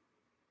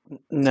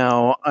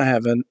 No, I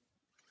haven't.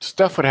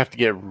 Stuff would have to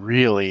get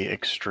really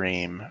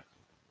extreme.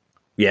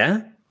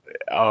 Yeah.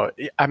 I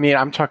mean,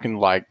 I'm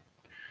talking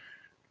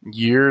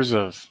years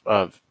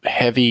of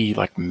heavy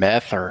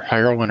meth or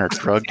heroin or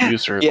drug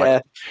use or yeah.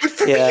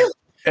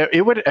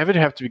 It would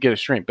have to get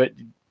extreme, but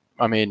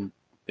I mean,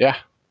 that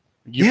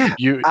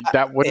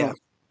wouldn't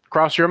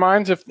cross your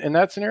minds if in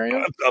that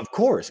scenario. Of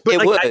course, but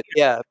it would,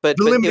 but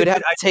it would have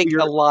to take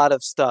a lot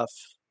of stuff.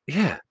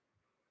 Yeah,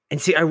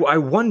 and see, I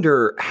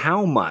wonder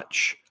how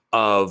much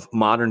of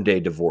modern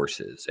day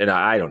divorces, and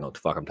I don't know what the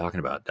fuck I'm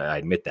talking about. I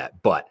admit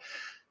that, but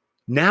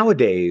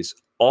nowadays,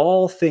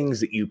 all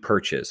things that you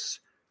purchase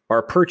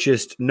are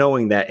purchased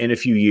knowing that in a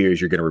few years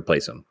you're going to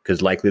replace them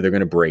because likely they're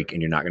going to break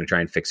and you're not going to try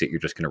and fix it. You're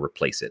just going to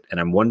replace it. And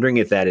I'm wondering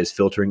if that is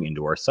filtering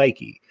into our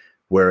psyche.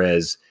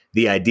 Whereas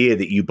the idea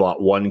that you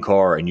bought one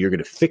car and you're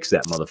going to fix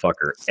that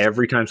motherfucker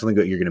every time something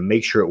goes, you're going to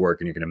make sure it works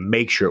and you're going to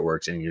make sure it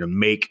works and you're going to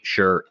make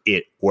sure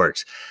it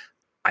works.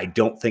 I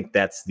don't think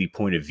that's the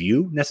point of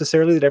view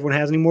necessarily that everyone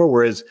has anymore.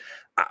 Whereas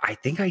I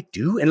think I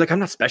do. And like, I'm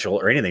not special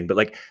or anything, but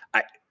like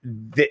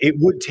it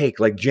would take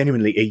like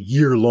genuinely a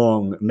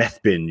year-long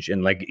meth binge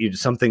and like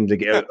something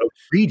like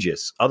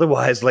egregious.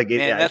 Otherwise, like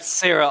that's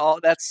Sarah.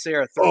 That's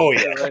Sarah. Oh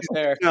yeah, right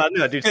there.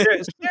 No, dude.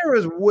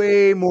 Sarah's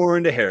way more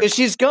into hair.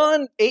 She's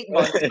gone 8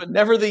 months, but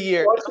never the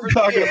year.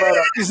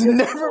 She's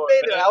never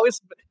made it.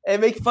 I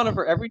make fun of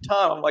her every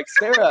time. I'm like,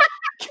 Sarah,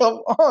 come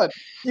on,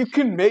 you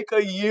can make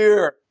a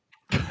year.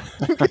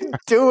 You can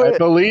do it. I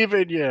believe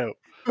in you.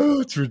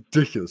 Oh, it's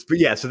ridiculous. But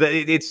yeah, so that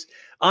it's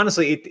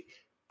honestly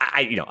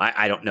I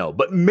don't know,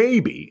 but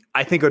maybe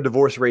I think our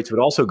divorce rates would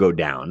also go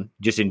down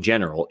just in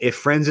general if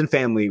friends and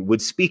family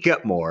would speak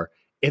up more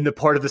in the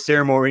part of the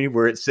ceremony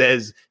where it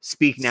says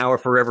 "Speak now or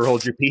forever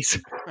hold your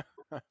peace."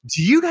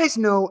 Do you guys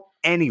know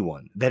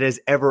anyone that has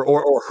ever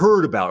or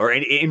heard about or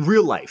in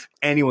real life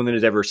anyone that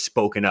has ever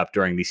spoken up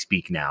during the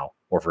 "Speak now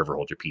or forever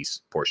hold your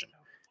peace" portion?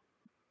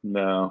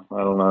 No,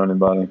 I don't know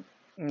anybody.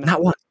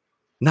 Not one.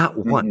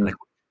 Mm-hmm. Like,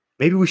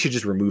 maybe we should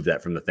just remove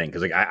that from the thing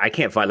because like I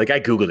can't find, like I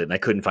Googled it and I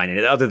couldn't find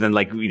it other than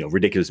like,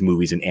 ridiculous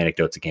movies and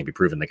anecdotes that can't be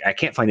proven. Like I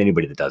can't find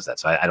anybody that does that.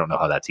 So I don't know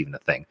how that's even a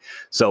thing.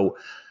 So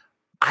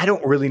I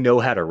don't really know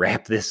how to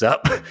wrap this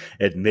up,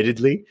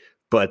 admittedly.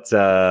 But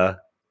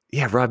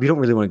yeah, Rob, you don't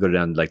really want to go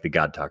down like the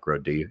God talk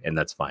road, do you? And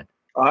that's fine.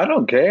 I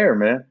don't care,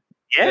 man.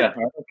 Yeah. I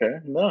don't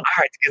care. No. All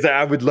right, because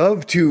I would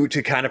love to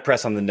kind of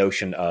press on the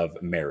notion of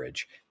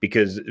marriage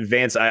because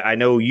Vance, I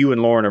know you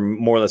and Lauren are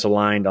more or less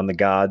aligned on the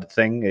God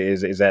thing.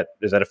 Is that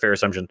a fair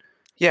assumption?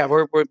 Yeah,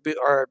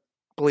 our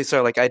beliefs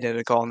are like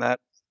identical on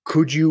that.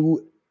 Could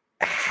you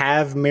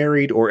have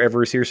married or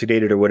ever seriously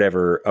dated or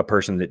whatever a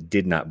person that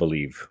did not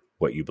believe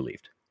what you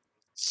believed?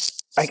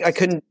 I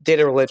couldn't date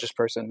a religious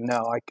person.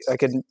 No, I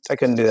couldn't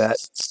do that.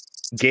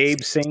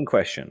 Gabe, same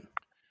question.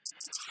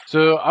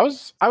 So I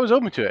was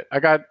open to it. I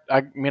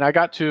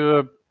got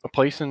to a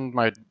place in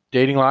my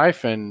dating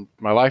life and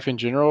my life in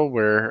general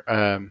where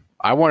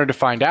I wanted to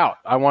find out.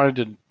 I wanted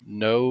to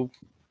know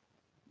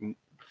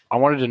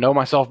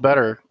myself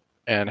better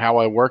and how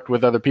I worked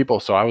with other people.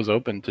 So I was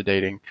open to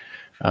dating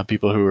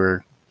people who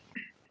were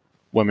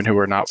women who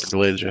were not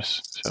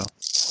religious. So,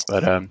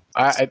 but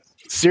I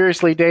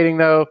seriously dating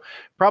though,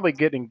 probably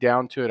getting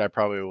down to it, I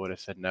probably would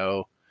have said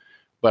no.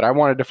 But I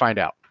wanted to find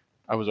out.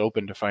 I was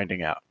open to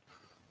finding out.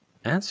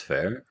 That's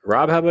fair.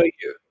 Rob, how about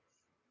you?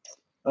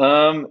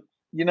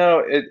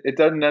 It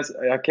doesn't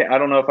necessarily, I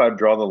don't know if I'd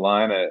draw the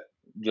line at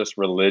just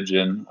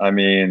religion. I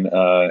mean,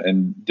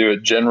 and do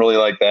it generally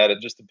like that.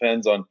 It just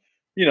depends on,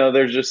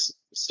 there's just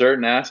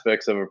certain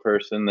aspects of a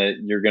person that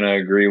you're going to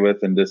agree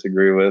with and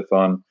disagree with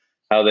on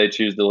how they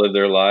choose to live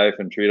their life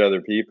and treat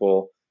other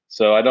people.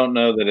 So I don't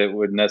know that it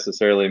would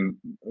necessarily,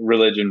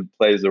 religion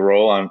plays a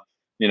role. I'm,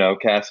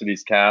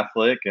 Cassidy's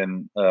Catholic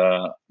and,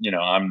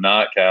 I'm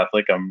not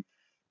Catholic. I'm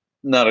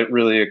not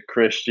really a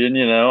Christian,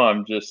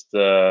 I'm just,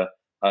 I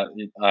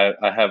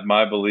have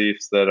my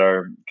beliefs that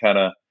are kind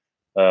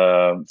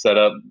of set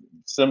up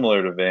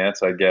similar to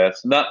Vance, I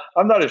guess.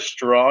 I'm not as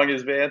strong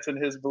as Vance in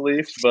his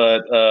beliefs,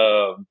 but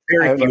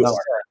very few are.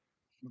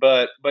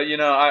 But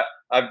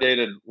I've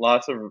dated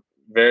lots of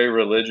very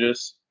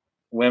religious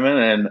women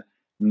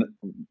and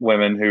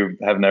women who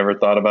have never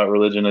thought about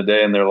religion a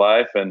day in their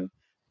life, and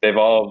they've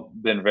all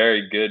been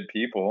very good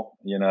people,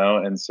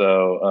 and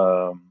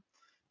so.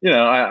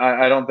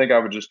 I don't think I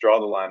would just draw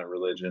the line at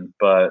religion,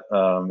 but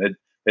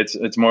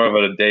it's more of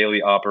a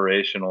daily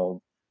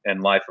operational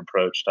and life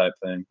approach type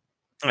thing.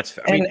 That's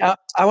fair. And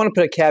I want to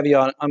put a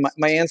caveat on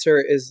my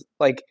answer is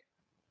like,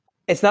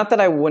 it's not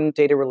that I wouldn't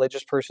date a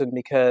religious person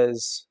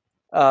because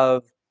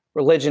of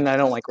religion. I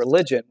don't like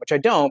religion, which I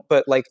don't,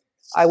 but like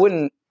I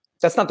wouldn't.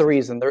 That's not the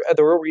reason. The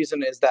real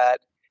reason is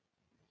that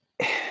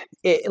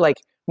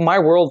my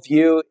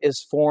worldview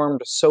is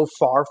formed so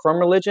far from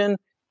religion.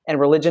 And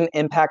religion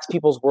impacts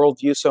people's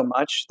worldview so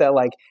much that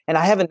and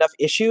I have enough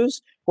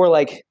issues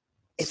where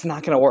it's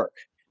not going to work.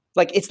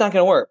 It's not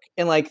going to work.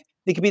 And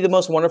they could be the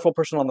most wonderful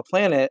person on the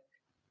planet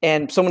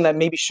and someone that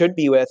maybe should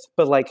be with,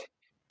 but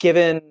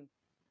given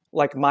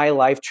my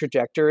life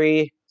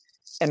trajectory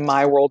and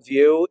my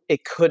worldview,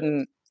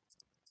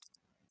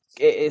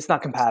 it's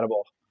not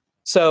compatible.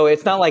 So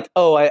it's not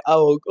oh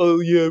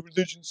yeah,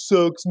 religion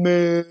sucks,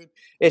 man.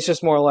 It's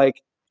just more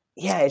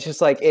yeah, it's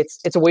just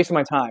it's a waste of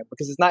my time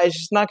because it's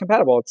just not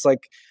compatible. It's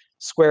like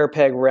square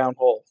peg, round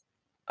hole.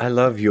 I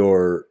love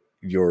your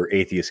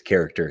atheist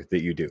character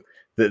that you do.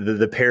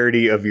 The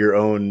parody of your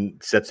own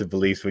sets of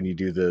beliefs when you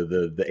do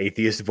the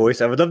atheist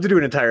voice. I would love to do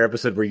an entire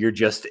episode where you're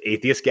just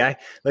atheist guy.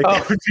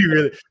 That would be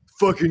really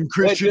fucking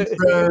Christian.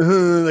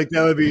 That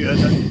would be a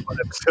fun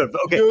episode.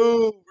 Okay.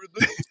 No,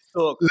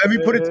 Let me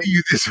put it to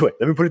you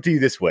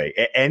this way.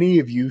 Any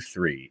of you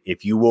three,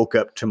 if you woke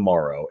up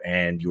tomorrow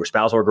and your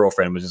spouse or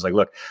girlfriend was just like,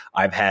 look,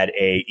 I've had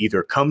a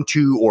either come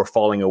to or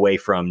falling away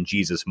from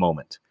Jesus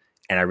moment.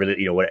 And I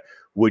really, what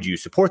would you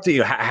support the,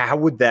 how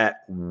would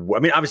that, I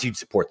mean, obviously you'd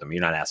support them.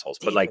 You're not assholes,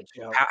 but like,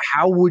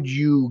 how would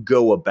you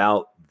go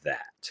about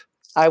that?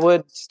 I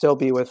would still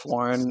be with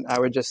Lauren. I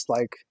would just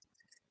like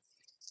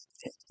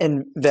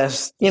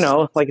invest,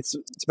 like it's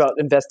about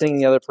investing in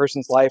the other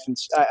person's life. And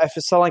I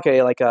sound like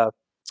a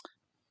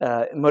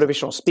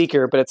motivational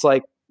speaker, but it's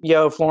like,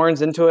 if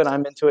Lauren's into it,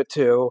 I'm into it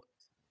too.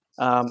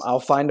 I'll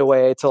find a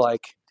way to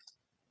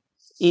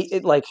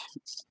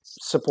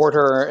support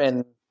her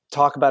and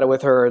talk about it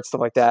with her and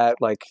stuff like that.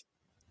 Like,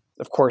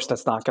 of course,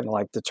 that's not going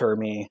to deter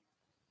me.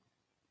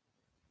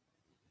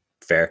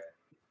 Fair.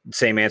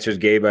 Same answer as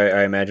Gabe,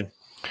 I imagine.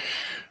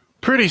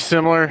 Pretty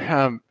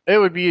similar. It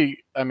would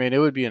be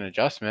an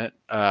adjustment.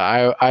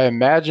 I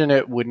imagine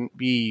it wouldn't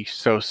be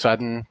so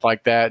sudden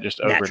like that, just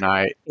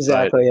overnight.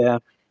 Exactly.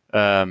 But,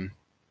 yeah.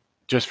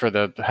 Just for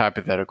the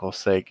hypothetical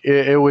sake,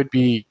 it would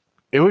be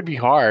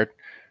hard.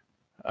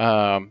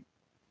 But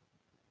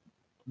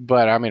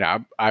I mean,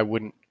 I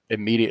wouldn't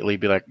immediately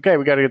be like, okay,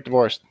 we got to get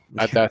divorced.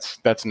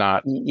 That's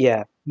not.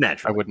 Yeah.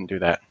 Natural. I wouldn't do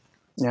that.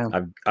 Yeah.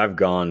 I've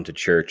gone to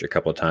church a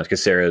couple of times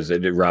because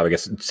Rob, I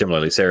guess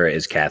similarly, Sarah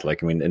is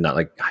Catholic. I mean, and not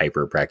like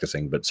hyper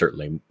practicing, but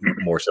certainly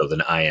more so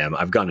than I am.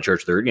 I've gone to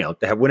church there,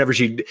 whenever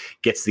she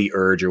gets the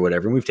urge or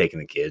whatever, and we've taken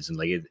the kids.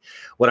 And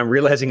what I'm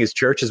realizing is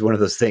church is one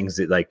of those things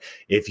that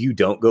if you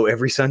don't go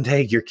every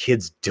Sunday, your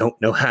kids don't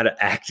know how to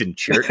act in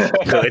church.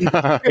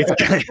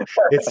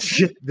 It's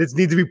shit that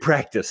needs to be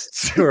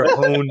practiced or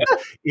honed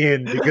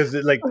in because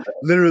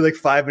literally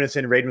 5 minutes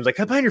in, Raiden was like,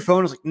 "Can I play on your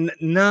phone?" I was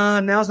like, "Nah,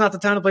 now's not the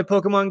time to play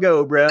Pokemon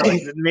Go, bro.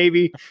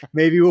 Maybe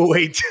we'll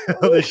wait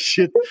till the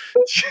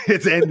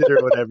shit's ended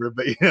or whatever."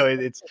 But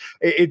it's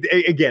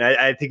again,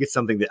 I think it's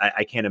something that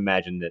I can't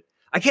imagine that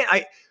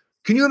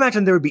can you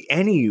imagine there would be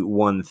any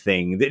one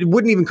thing that it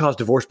wouldn't even cause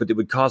divorce, but it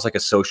would cause a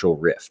social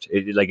rift?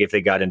 If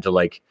they got into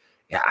I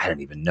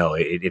don't even know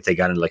if they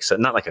got into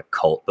not like a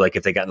cult, but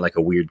if they got in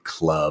a weird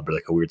club or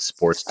a weird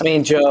sports team. I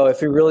mean, Joe,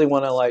 if you really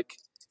want to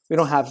we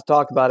don't have to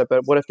talk about it,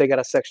 but what if they got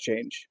a sex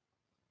change?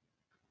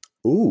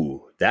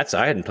 Ooh, I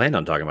hadn't planned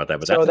on talking about that,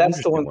 but so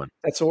that's the one.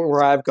 That's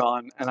where I've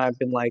gone, and I've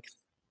been like,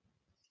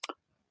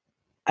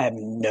 I have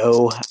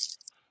no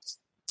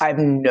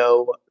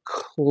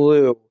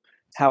clue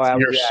how I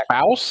would your react.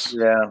 Spouse.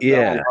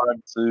 Yeah.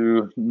 Hard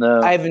to know.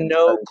 I have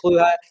no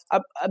clue.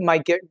 My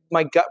gut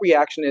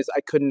reaction is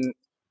I couldn't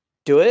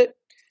do it,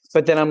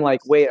 but then I'm like,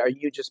 wait, are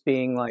you just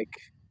being I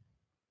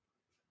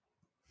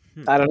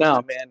don't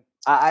know, man.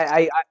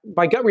 I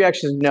my gut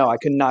reaction is no, I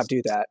could not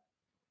do that.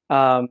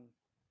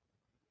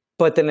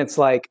 But then it's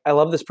I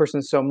love this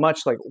person so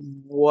much.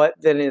 What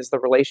then is the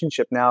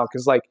relationship now?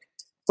 Because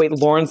wait,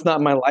 Lauren's not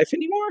in my life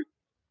anymore.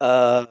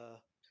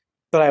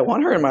 But I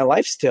want her in my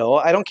life still.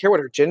 I don't care what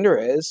her gender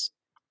is,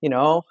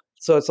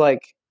 So it's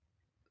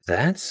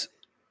that's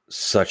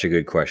such a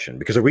good question.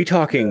 Because are we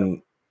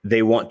talking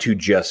they want to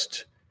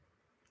just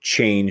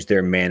change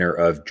their manner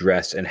of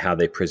dress and how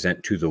they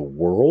present to the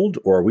world,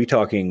 or are we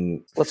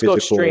talking Go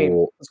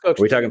extreme. Are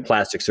we talking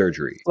plastic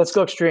surgery? Let's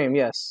go extreme.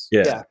 Yes.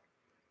 Yeah.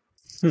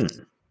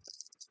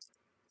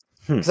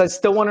 Because I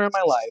still want her in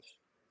my life.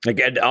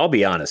 Again, I'll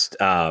be honest.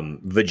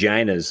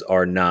 Vaginas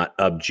are not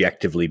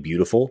objectively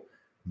beautiful,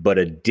 but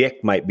a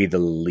dick might be the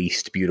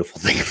least beautiful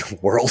thing in the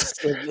world.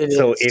 It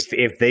so is.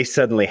 if they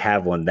suddenly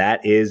have one,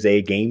 that is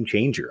a game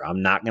changer.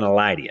 I'm not going to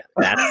lie to you.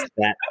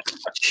 That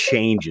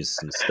changes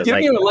some stuff. You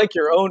don't even like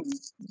your own.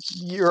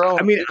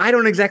 I mean, I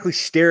don't exactly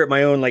stare at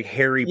my own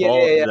hairy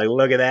balls. Yeah.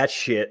 Look at that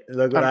shit.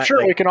 I'm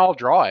sure we can all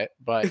draw it,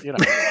 but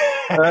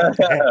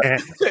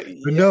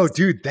No,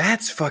 dude,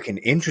 that's fucking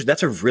interesting.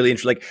 That's a really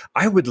interesting.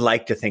 I would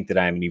like to think that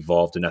I'm an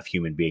evolved enough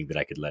human being that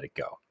I could let it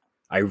go.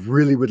 I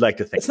really would like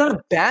to think it's not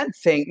a bad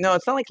thing. No,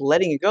 it's not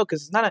letting it go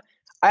because it's not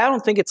I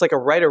don't think it's a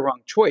right or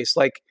wrong choice.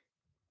 I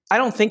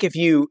don't think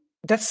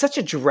that's such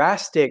a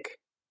drastic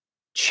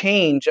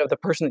change of the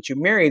person that you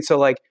married.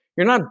 So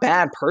you're not a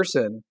bad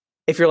person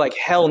if you're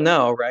hell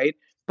no, right?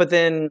 But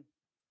then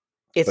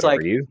it's but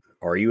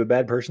are you a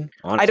bad person?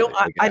 Honestly,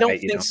 I don't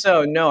think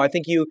so. No, I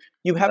think you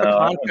have a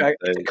contract.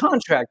 It's a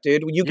contract,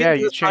 dude. You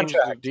change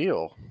the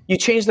deal. You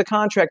change the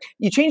contract.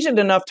 You change it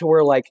enough to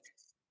where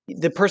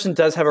the person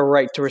does have a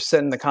right to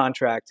rescind the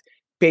contract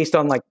based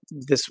on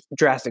this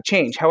drastic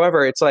change.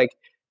 However, it's so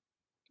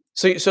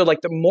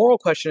the moral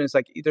question is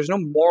there's no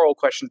moral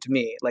question to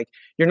me.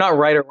 You're not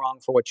right or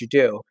wrong for what you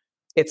do.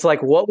 It's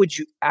what would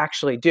you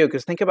actually do?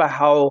 Because think about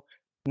how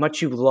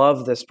much you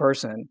love this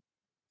person.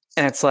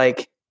 And it's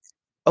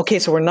okay,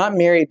 so we're not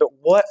married, but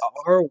what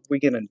are we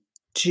going to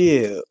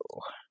do?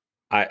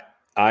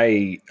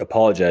 I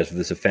apologize if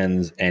this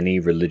offends any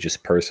religious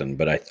person,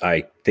 but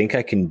I think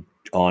I can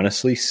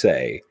honestly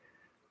say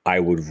I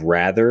would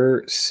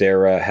rather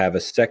Sarah have a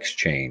sex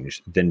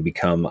change than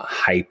become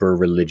hyper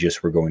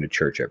religious. We're going to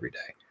church every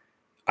day.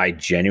 I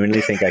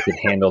genuinely think I could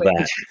handle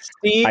that.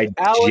 Steve,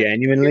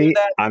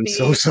 I'm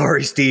so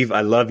sorry, Steve.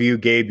 I love you,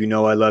 Gabe. You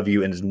know I love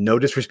you, and there's no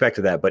disrespect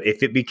to that. But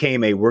if it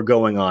became we're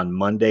going on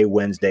Monday,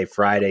 Wednesday,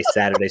 Friday,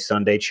 Saturday,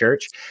 Sunday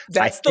church,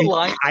 that's the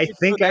line. I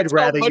think I'd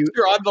rather you.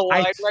 You're on the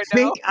line right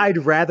now.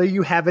 I'd rather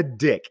you have a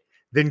dick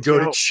than go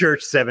to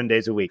church 7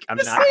 days a week. I'm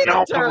not. I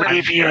don't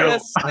believe you.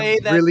 Just say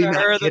that really to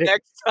her the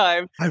next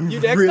time. I'm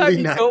next really time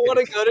you not don't want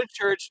to go to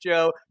church,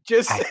 Joe.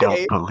 Just say.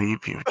 I don't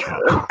believe you,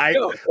 Joe. I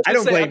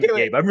don't blame you,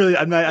 Gabe. I'm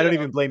not. I don't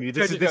even blame you.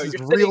 This is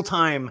real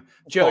time.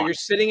 Joe, you're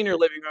sitting in your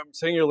living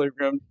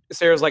room.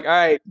 Sarah's like, "All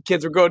right,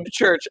 kids, we're going to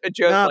church." And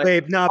Joe's nah, like,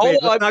 babe.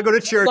 Let's not go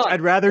to church. I'd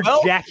rather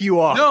jack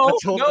you off. No.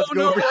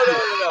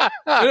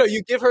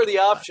 You give her the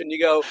option. You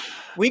go,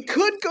 we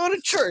could go to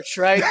church,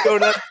 right? Go to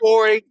that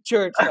boring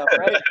church stuff,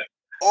 right?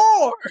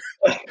 Or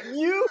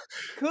you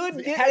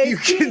could get Have you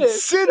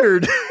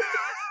considered?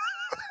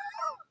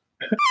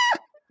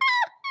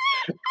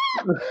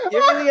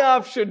 Give me the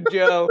option,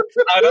 Joe.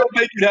 I don't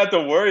think you'd have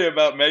to worry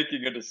about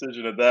making a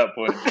decision at that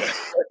point.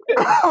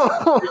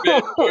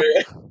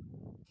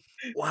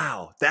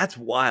 Wow, that's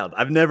wild.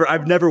 I've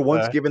never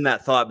once given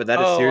that thought, but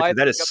that is seriously,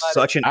 that is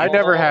such an. I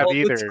never have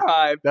either.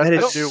 That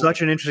is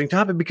such an interesting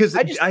topic because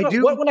I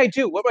do. What would I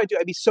do?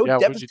 I'd be so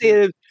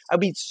devastated. I'd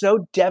be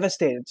so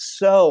devastated,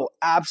 so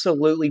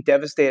absolutely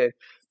devastated.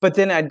 But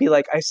then I'd be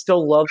like, I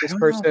still love this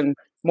person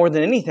more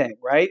than anything,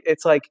 right?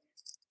 It's like,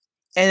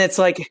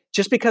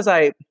 just because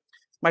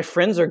my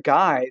friends are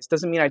guys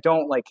doesn't mean I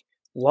don't like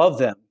love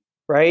them.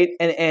 Right.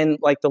 And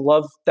like the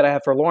love that I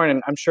have for Lauren,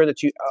 and I'm sure that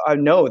I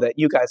know that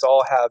you guys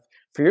all have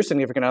for your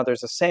significant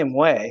others the same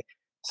way.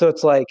 So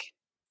it's like,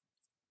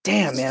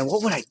 damn, man,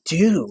 what would I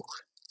do?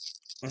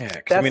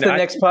 Yeah, that's the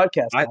next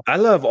podcast. I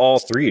love all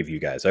three of you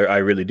guys. I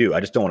really do. I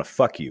just don't want to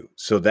fuck you.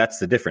 So that's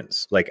the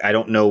difference. Like, I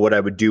don't know what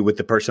I would do with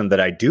the person that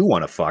I do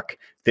want to fuck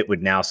that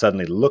would now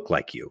suddenly look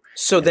like you.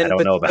 So then,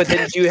 but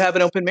then do you have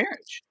an open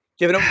marriage?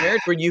 Do you have an open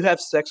marriage where you have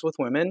sex with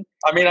women?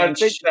 I mean, I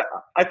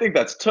think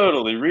that's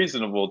totally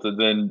reasonable to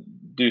then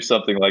do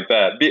something like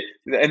that.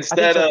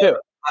 Instead of,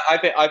 I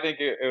think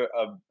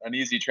an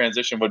easy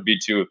transition would be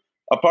to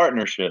a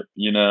partnership.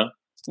 You know,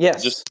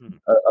 yes, just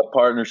a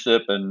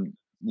partnership, and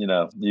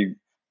you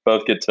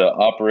both get to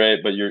operate,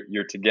 but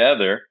you're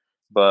together.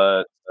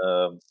 But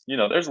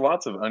there's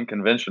lots of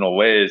unconventional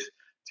ways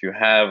to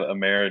have a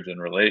marriage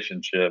and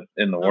relationship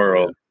in the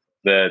world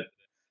that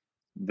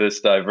this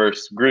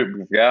diverse group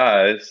of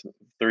guys,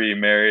 3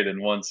 married and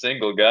 1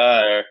 single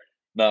guy, are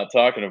not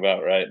talking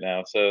about right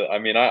now. So, I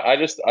mean, I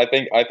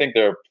think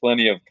there are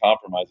plenty of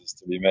compromises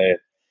to be made.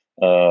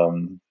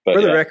 But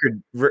for the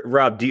record,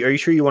 Rob, are you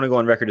sure you want to go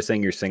on record as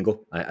saying you're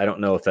single? I don't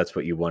know if that's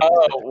what you want.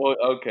 Oh, well,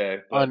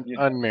 okay.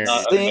 Unmarried.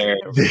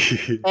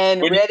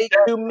 And ready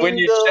to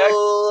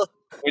mingle.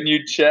 When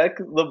you check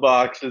the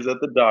boxes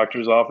at the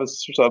doctor's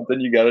office or something,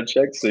 you got to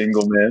check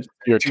single, man.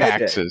 Your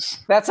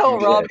taxes. That's how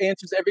Rob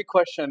answers every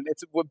question.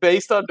 It's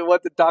based on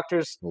what the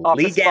doctor's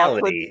office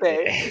legality.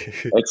 Say.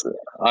 It's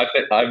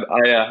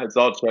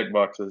all check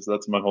boxes.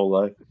 That's my whole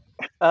life.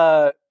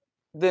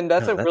 Then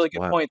that's a really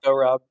good point, though,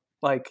 Rob.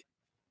 Like,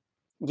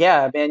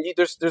 yeah, man,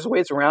 there's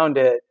ways around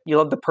it. You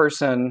love the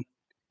person,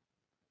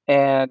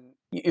 and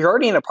you're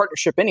already in a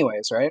partnership,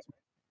 anyways, right?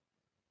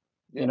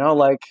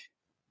 Yeah.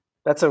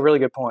 That's a really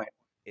good point.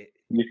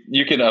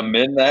 You can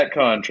amend that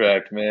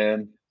contract,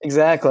 man.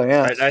 Exactly.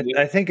 Yeah.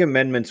 I think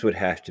amendments would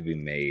have to be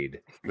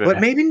made, but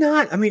maybe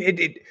not. I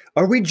mean,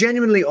 are we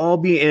genuinely all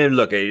being? And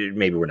look,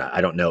 maybe we're not.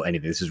 I don't know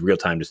anything. This is real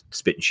time, just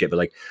spit and shit.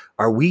 But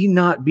are we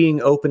not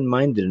being open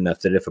minded enough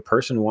that if a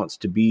person wants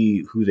to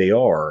be who they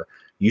are,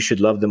 you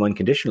should love them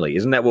unconditionally?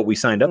 Isn't that what we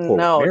signed up for?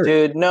 No,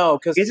 dude, no.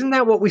 Because isn't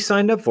that what we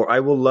signed up for? I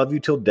will love you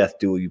till death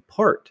do you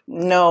part.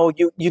 No,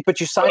 but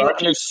you signed up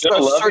under a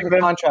certain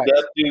contract.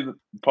 Death do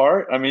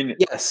part. I mean,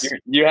 yes,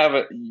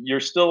 you're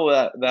still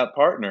that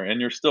partner,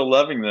 and you're still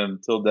loving them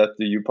till death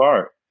do you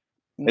part.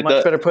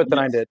 Much better put than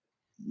I did.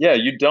 Yeah,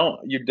 you don't.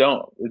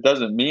 It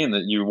doesn't mean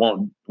that you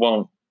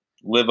won't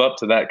live up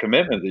to that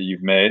commitment that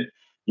you've made.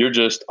 You're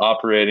just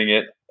operating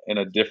it in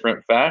a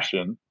different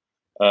fashion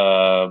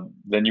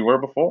than you were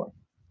before.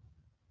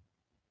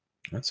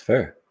 That's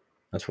fair.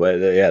 That's why.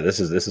 Yeah,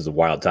 this is a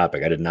wild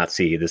topic. I did not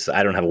see this.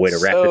 I don't have a way to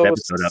wrap this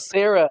episode up.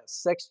 Sarah,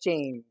 sex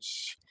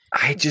change.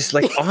 I just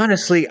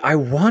honestly, I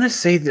want to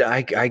say that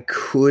I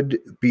could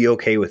be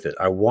okay with it.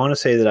 I want to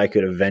say that I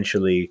could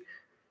eventually,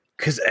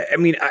 because I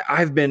mean,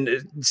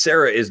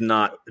 Sarah is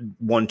not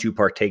one to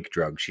partake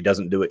drugs. She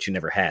doesn't do it. She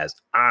never has.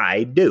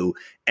 I do,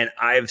 and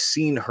I've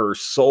seen her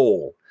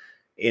soul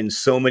in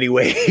so many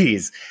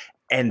ways.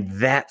 And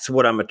that's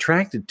what I'm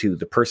attracted to,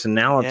 the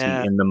personality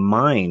and the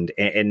mind,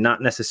 and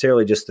not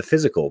necessarily just the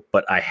physical.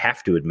 But I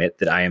have to admit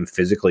that I am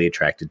physically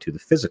attracted to the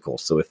physical.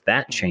 So if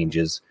that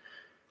changes,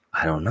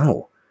 I don't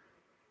know.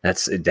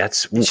 It's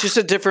just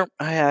a different.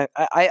 I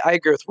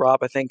agree with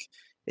Rob. I think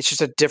it's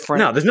just a different.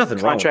 No, there's nothing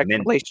wrong with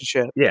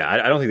relationship. Yeah,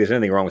 I don't think there's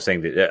anything wrong with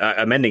saying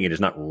that amending it is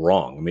not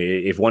wrong. I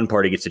mean, if one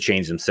party gets to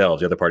change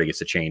themselves, the other party gets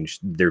to change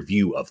their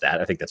view of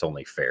that. I think that's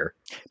only fair.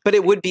 But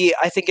it would be.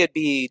 I think it'd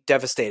be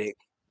devastating.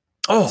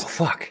 Oh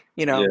fuck!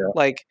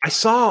 Like I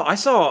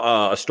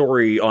saw a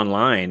story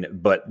online,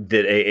 but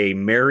that a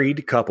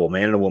married couple,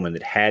 man and a woman,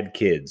 that had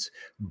kids.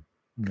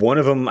 One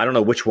of them, I don't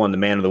know which one, the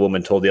man or the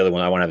woman told the other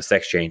one, "I want to have a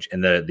sex change,"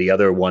 and the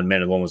other one,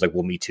 man and the woman, was like,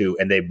 "Well, me too,"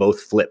 and they both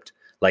flipped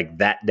like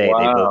that day.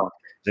 Wow.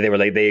 They were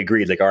like, they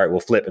agreed, like, all right, we'll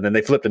flip, and then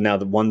they flipped, and now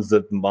the one's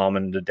the mom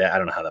and the dad. I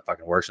don't know how that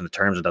fucking works in the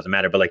terms; it doesn't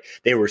matter. But like,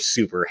 they were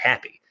super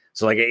happy.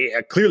 So like,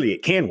 clearly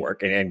it can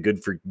work, and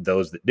good for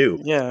those that do.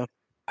 Yeah.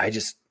 I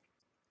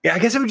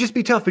guess it would just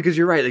be tough because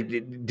you're right. Like,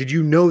 did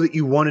you know that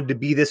you wanted to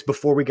be this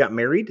before we got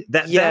married?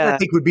 That I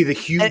think would be the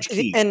huge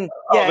key. And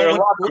there are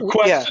lots of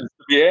questions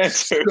to be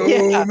answered.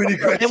 So many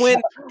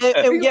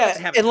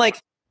questions. And like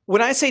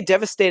when I say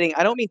devastating,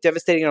 I don't mean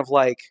devastating of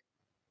like,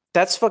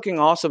 that's fucking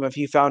awesome if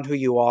you found who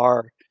you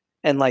are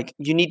and like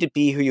you need to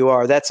be who you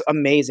are. That's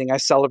amazing. I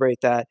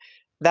celebrate that.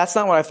 That's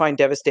not what I find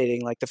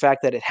devastating. Like the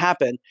fact that it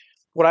happened.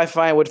 What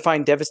I would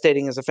find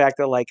devastating is the fact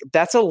that like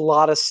that's a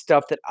lot of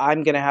stuff that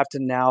I'm gonna have to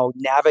now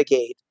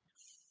navigate,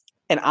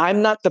 and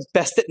I'm not the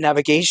best at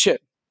navigation.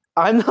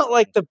 I'm not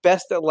like the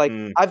best at like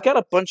I've got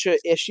a bunch of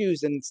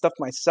issues and stuff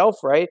myself,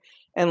 right?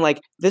 And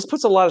like this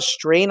puts a lot of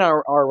strain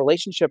on our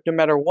relationship, no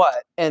matter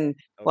what. And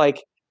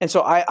like, and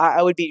so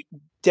I would be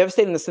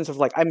devastated in the sense of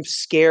like I'm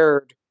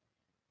scared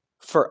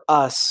for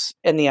us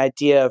and the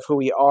idea of who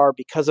we are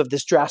because of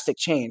this drastic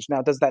change.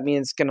 Now, does that mean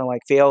it's gonna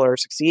like fail or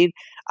succeed?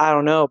 I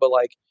don't know, but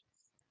like.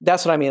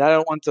 That's what I mean. I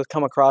don't want to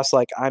come across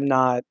like I'm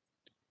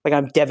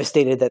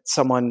devastated that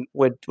someone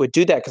would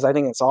do that because I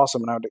think it's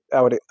awesome and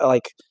I would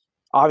like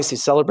obviously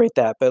celebrate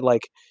that. But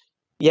like,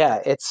 yeah,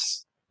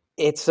 it's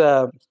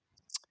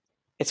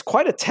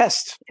quite a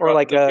test or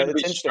like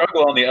it's a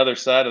struggle on the other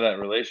side of that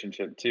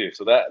relationship too.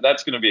 So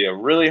that's going to be a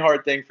really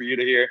hard thing for you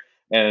to hear,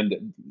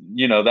 and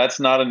that's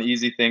not an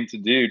easy thing to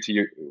do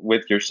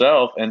with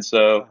yourself, and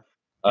so.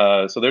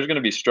 So there's going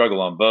to be struggle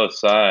on both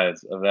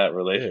sides of that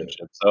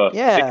relationship. So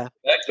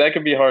that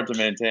can be hard to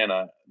maintain.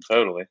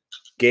 Totally.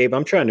 Gabe,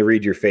 I'm trying to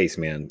read your face,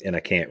 man, and I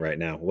can't right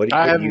now.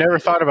 I have never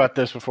thought about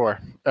this before.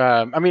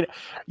 I mean,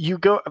 you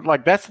go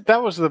like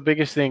that was the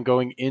biggest thing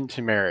going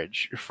into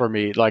marriage for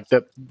me. Like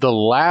the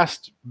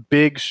last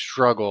big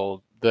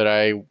struggle that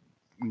I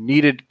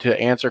needed to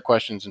answer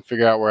questions and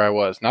figure out where I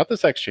was, not the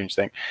sex change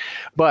thing,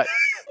 but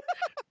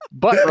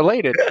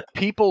related,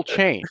 people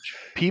change.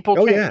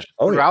 People change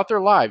throughout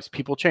their lives.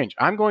 People change.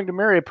 I'm going to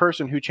marry a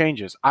person who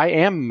changes. I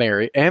am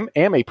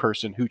a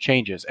person who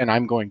changes, and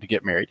I'm going to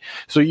get married.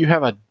 So you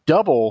have a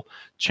double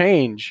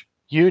change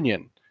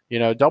union,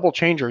 double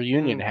changer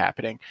union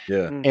happening.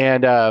 Yeah.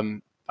 And I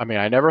mean,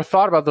 I never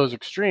thought about those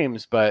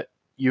extremes, but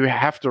you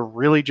have to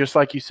really, just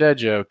like you said,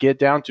 Joe, get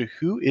down to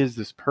who is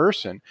this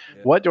person?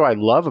 Yeah. What do I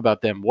love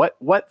about them? What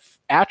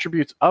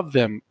attributes of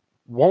them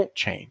won't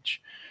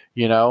change?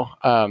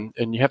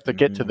 And you have to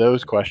get to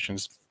those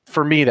questions.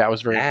 For me, that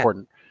was very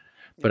important.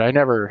 But I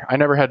never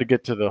had to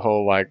get to the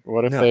whole like,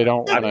 what if they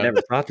don't? I've never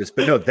thought this,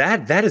 but no,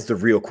 that is the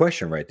real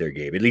question right there,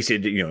 Gabe. At least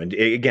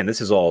again, this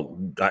is all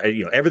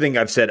everything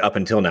I've said up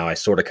until now. I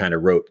sort of kind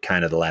of wrote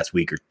kind of the last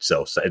week or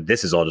so. So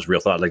this is all just real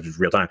thought, like just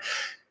real time.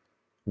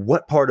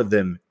 What part of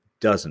them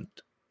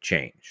doesn't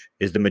change?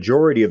 Is the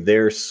majority of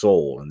their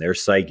soul and their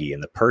psyche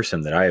and the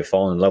person that I have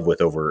fallen in love with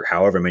over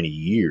however many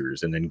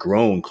years and then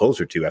grown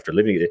closer to after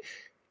living it.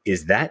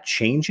 Is that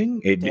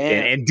changing?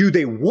 And do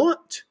they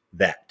want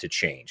that to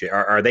change?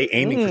 Are they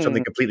aiming for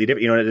something completely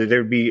different?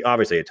 There'd be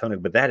obviously a ton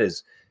of, but that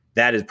is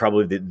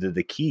probably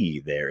the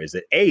key there. Is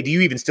that do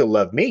you even still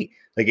love me?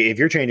 Like if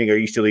you're changing, are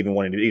you still even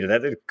wanting to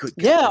that?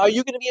 Are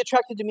you going to be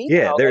attracted to me?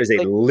 Yeah, now? there is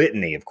a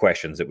litany of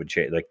questions that would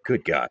change. Like,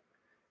 good God.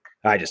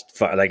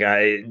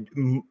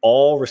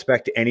 All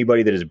respect to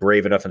anybody that is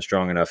brave enough and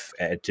strong enough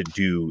to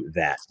do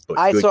that. But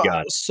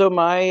God. So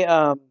my,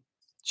 I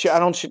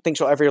don't think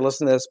she'll ever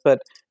listen to this,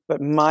 but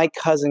my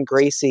cousin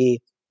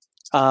Gracie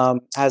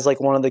has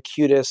like one of the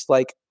cutest,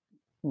 like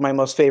my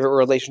most favorite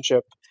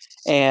relationship.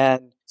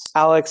 And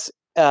Alex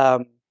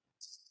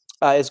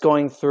is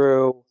going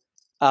through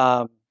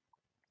her.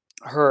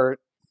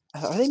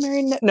 Are they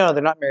married? No,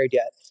 they're not married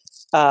yet.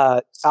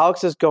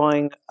 Alex is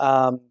going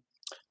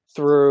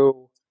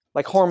through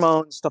like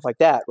hormones, stuff like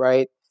that,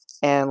 right?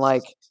 And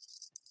like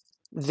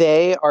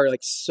they are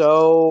like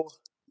so,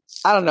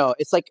 I don't know.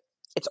 It's like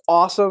it's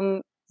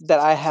awesome that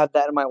I have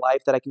that in my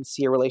life, that I can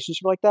see a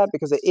relationship like that,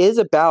 because it is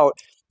about,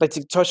 like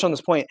to touch on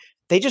this point,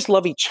 they just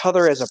love each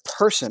other as a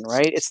person,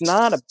 right? It's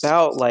not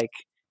about like,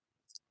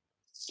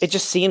 it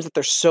just seems that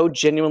they're so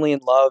genuinely in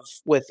love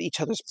with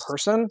each other's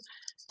person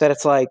that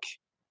it's like,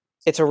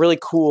 it's a really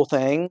cool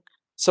thing.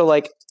 So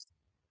like,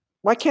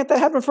 why can't that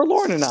happen for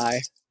Lauren and I?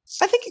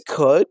 I think it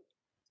could.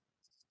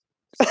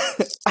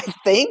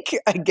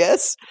 I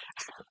guess.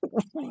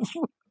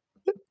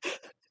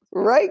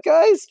 Right,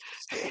 guys?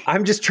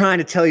 I'm just trying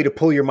to tell you to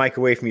pull your mic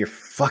away from your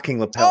fucking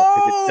lapel.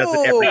 It does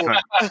it every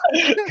time.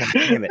 God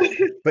damn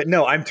it. But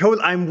no,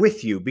 I'm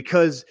with you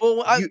because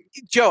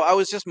Joe, I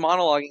was just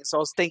monologuing, so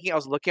I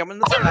was looking up in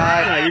the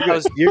sky.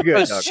 You're good. I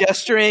was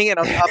gesturing, and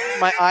I was up,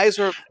 my eyes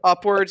were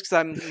upwards because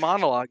I'm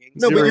monologuing.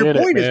 No, but your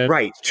point is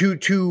right.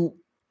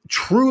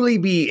 truly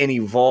be an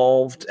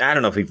evolved, I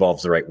don't know if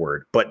evolved's the right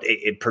word, but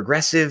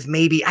progressive,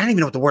 maybe. I don't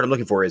even know what the word I'm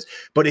looking for is.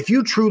 But if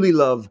you truly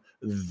love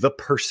the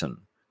person,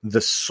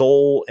 the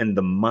soul, and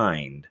the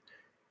mind,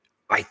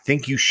 I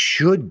think you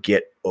should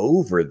get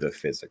over the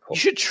physical. You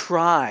should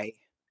try.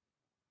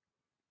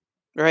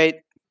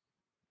 Right?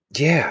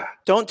 Yeah.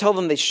 Don't tell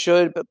them they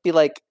should, but be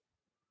like,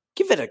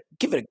 give it a.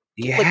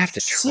 You like, have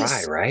to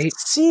try, right?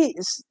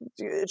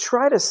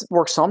 Try to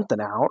work something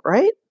out,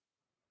 right?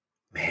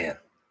 Man.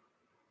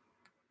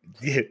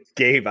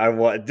 Gabe, I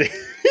want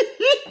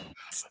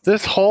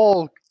this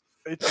whole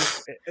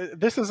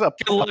this is a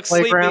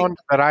playground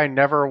that I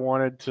never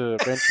wanted to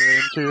venture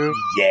into.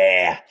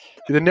 Yeah.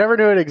 I never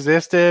knew it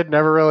existed.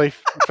 Never really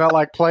felt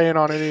like playing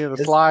on any of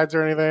the slides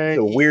or anything.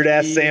 It's a weird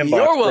ass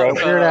sandbox, bro.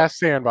 Weird ass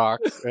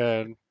sandbox,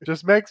 and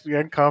just makes me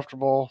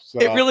uncomfortable. So.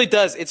 It really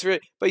does. It's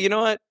really, but you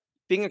know what?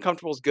 Being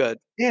uncomfortable is good.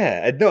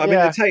 Yeah, no, I mean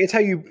it's how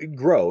you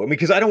grow. I mean,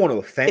 because I don't want to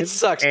offend. It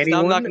sucks.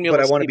 Anyone, I'm not going to be able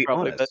but to I want to be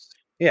probably, honest.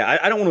 Yeah,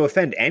 I don't want to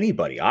offend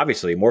anybody.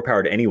 Obviously, more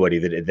power to anybody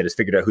that has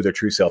figured out who their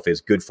true self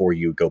is. Good for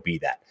you. Go be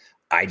that.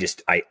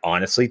 I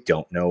honestly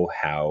don't know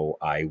how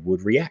I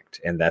would react,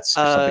 and that's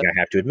something I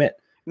have to admit.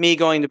 Me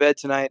going to bed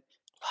tonight,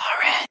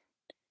 Lauren.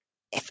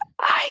 If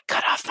I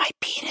cut off my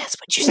penis,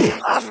 would you still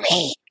love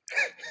me?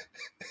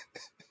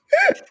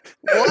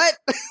 What?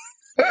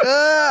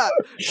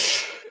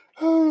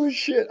 Oh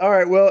shit! All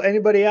right. Well,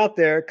 anybody out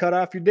there, cut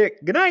off your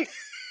dick. Good night.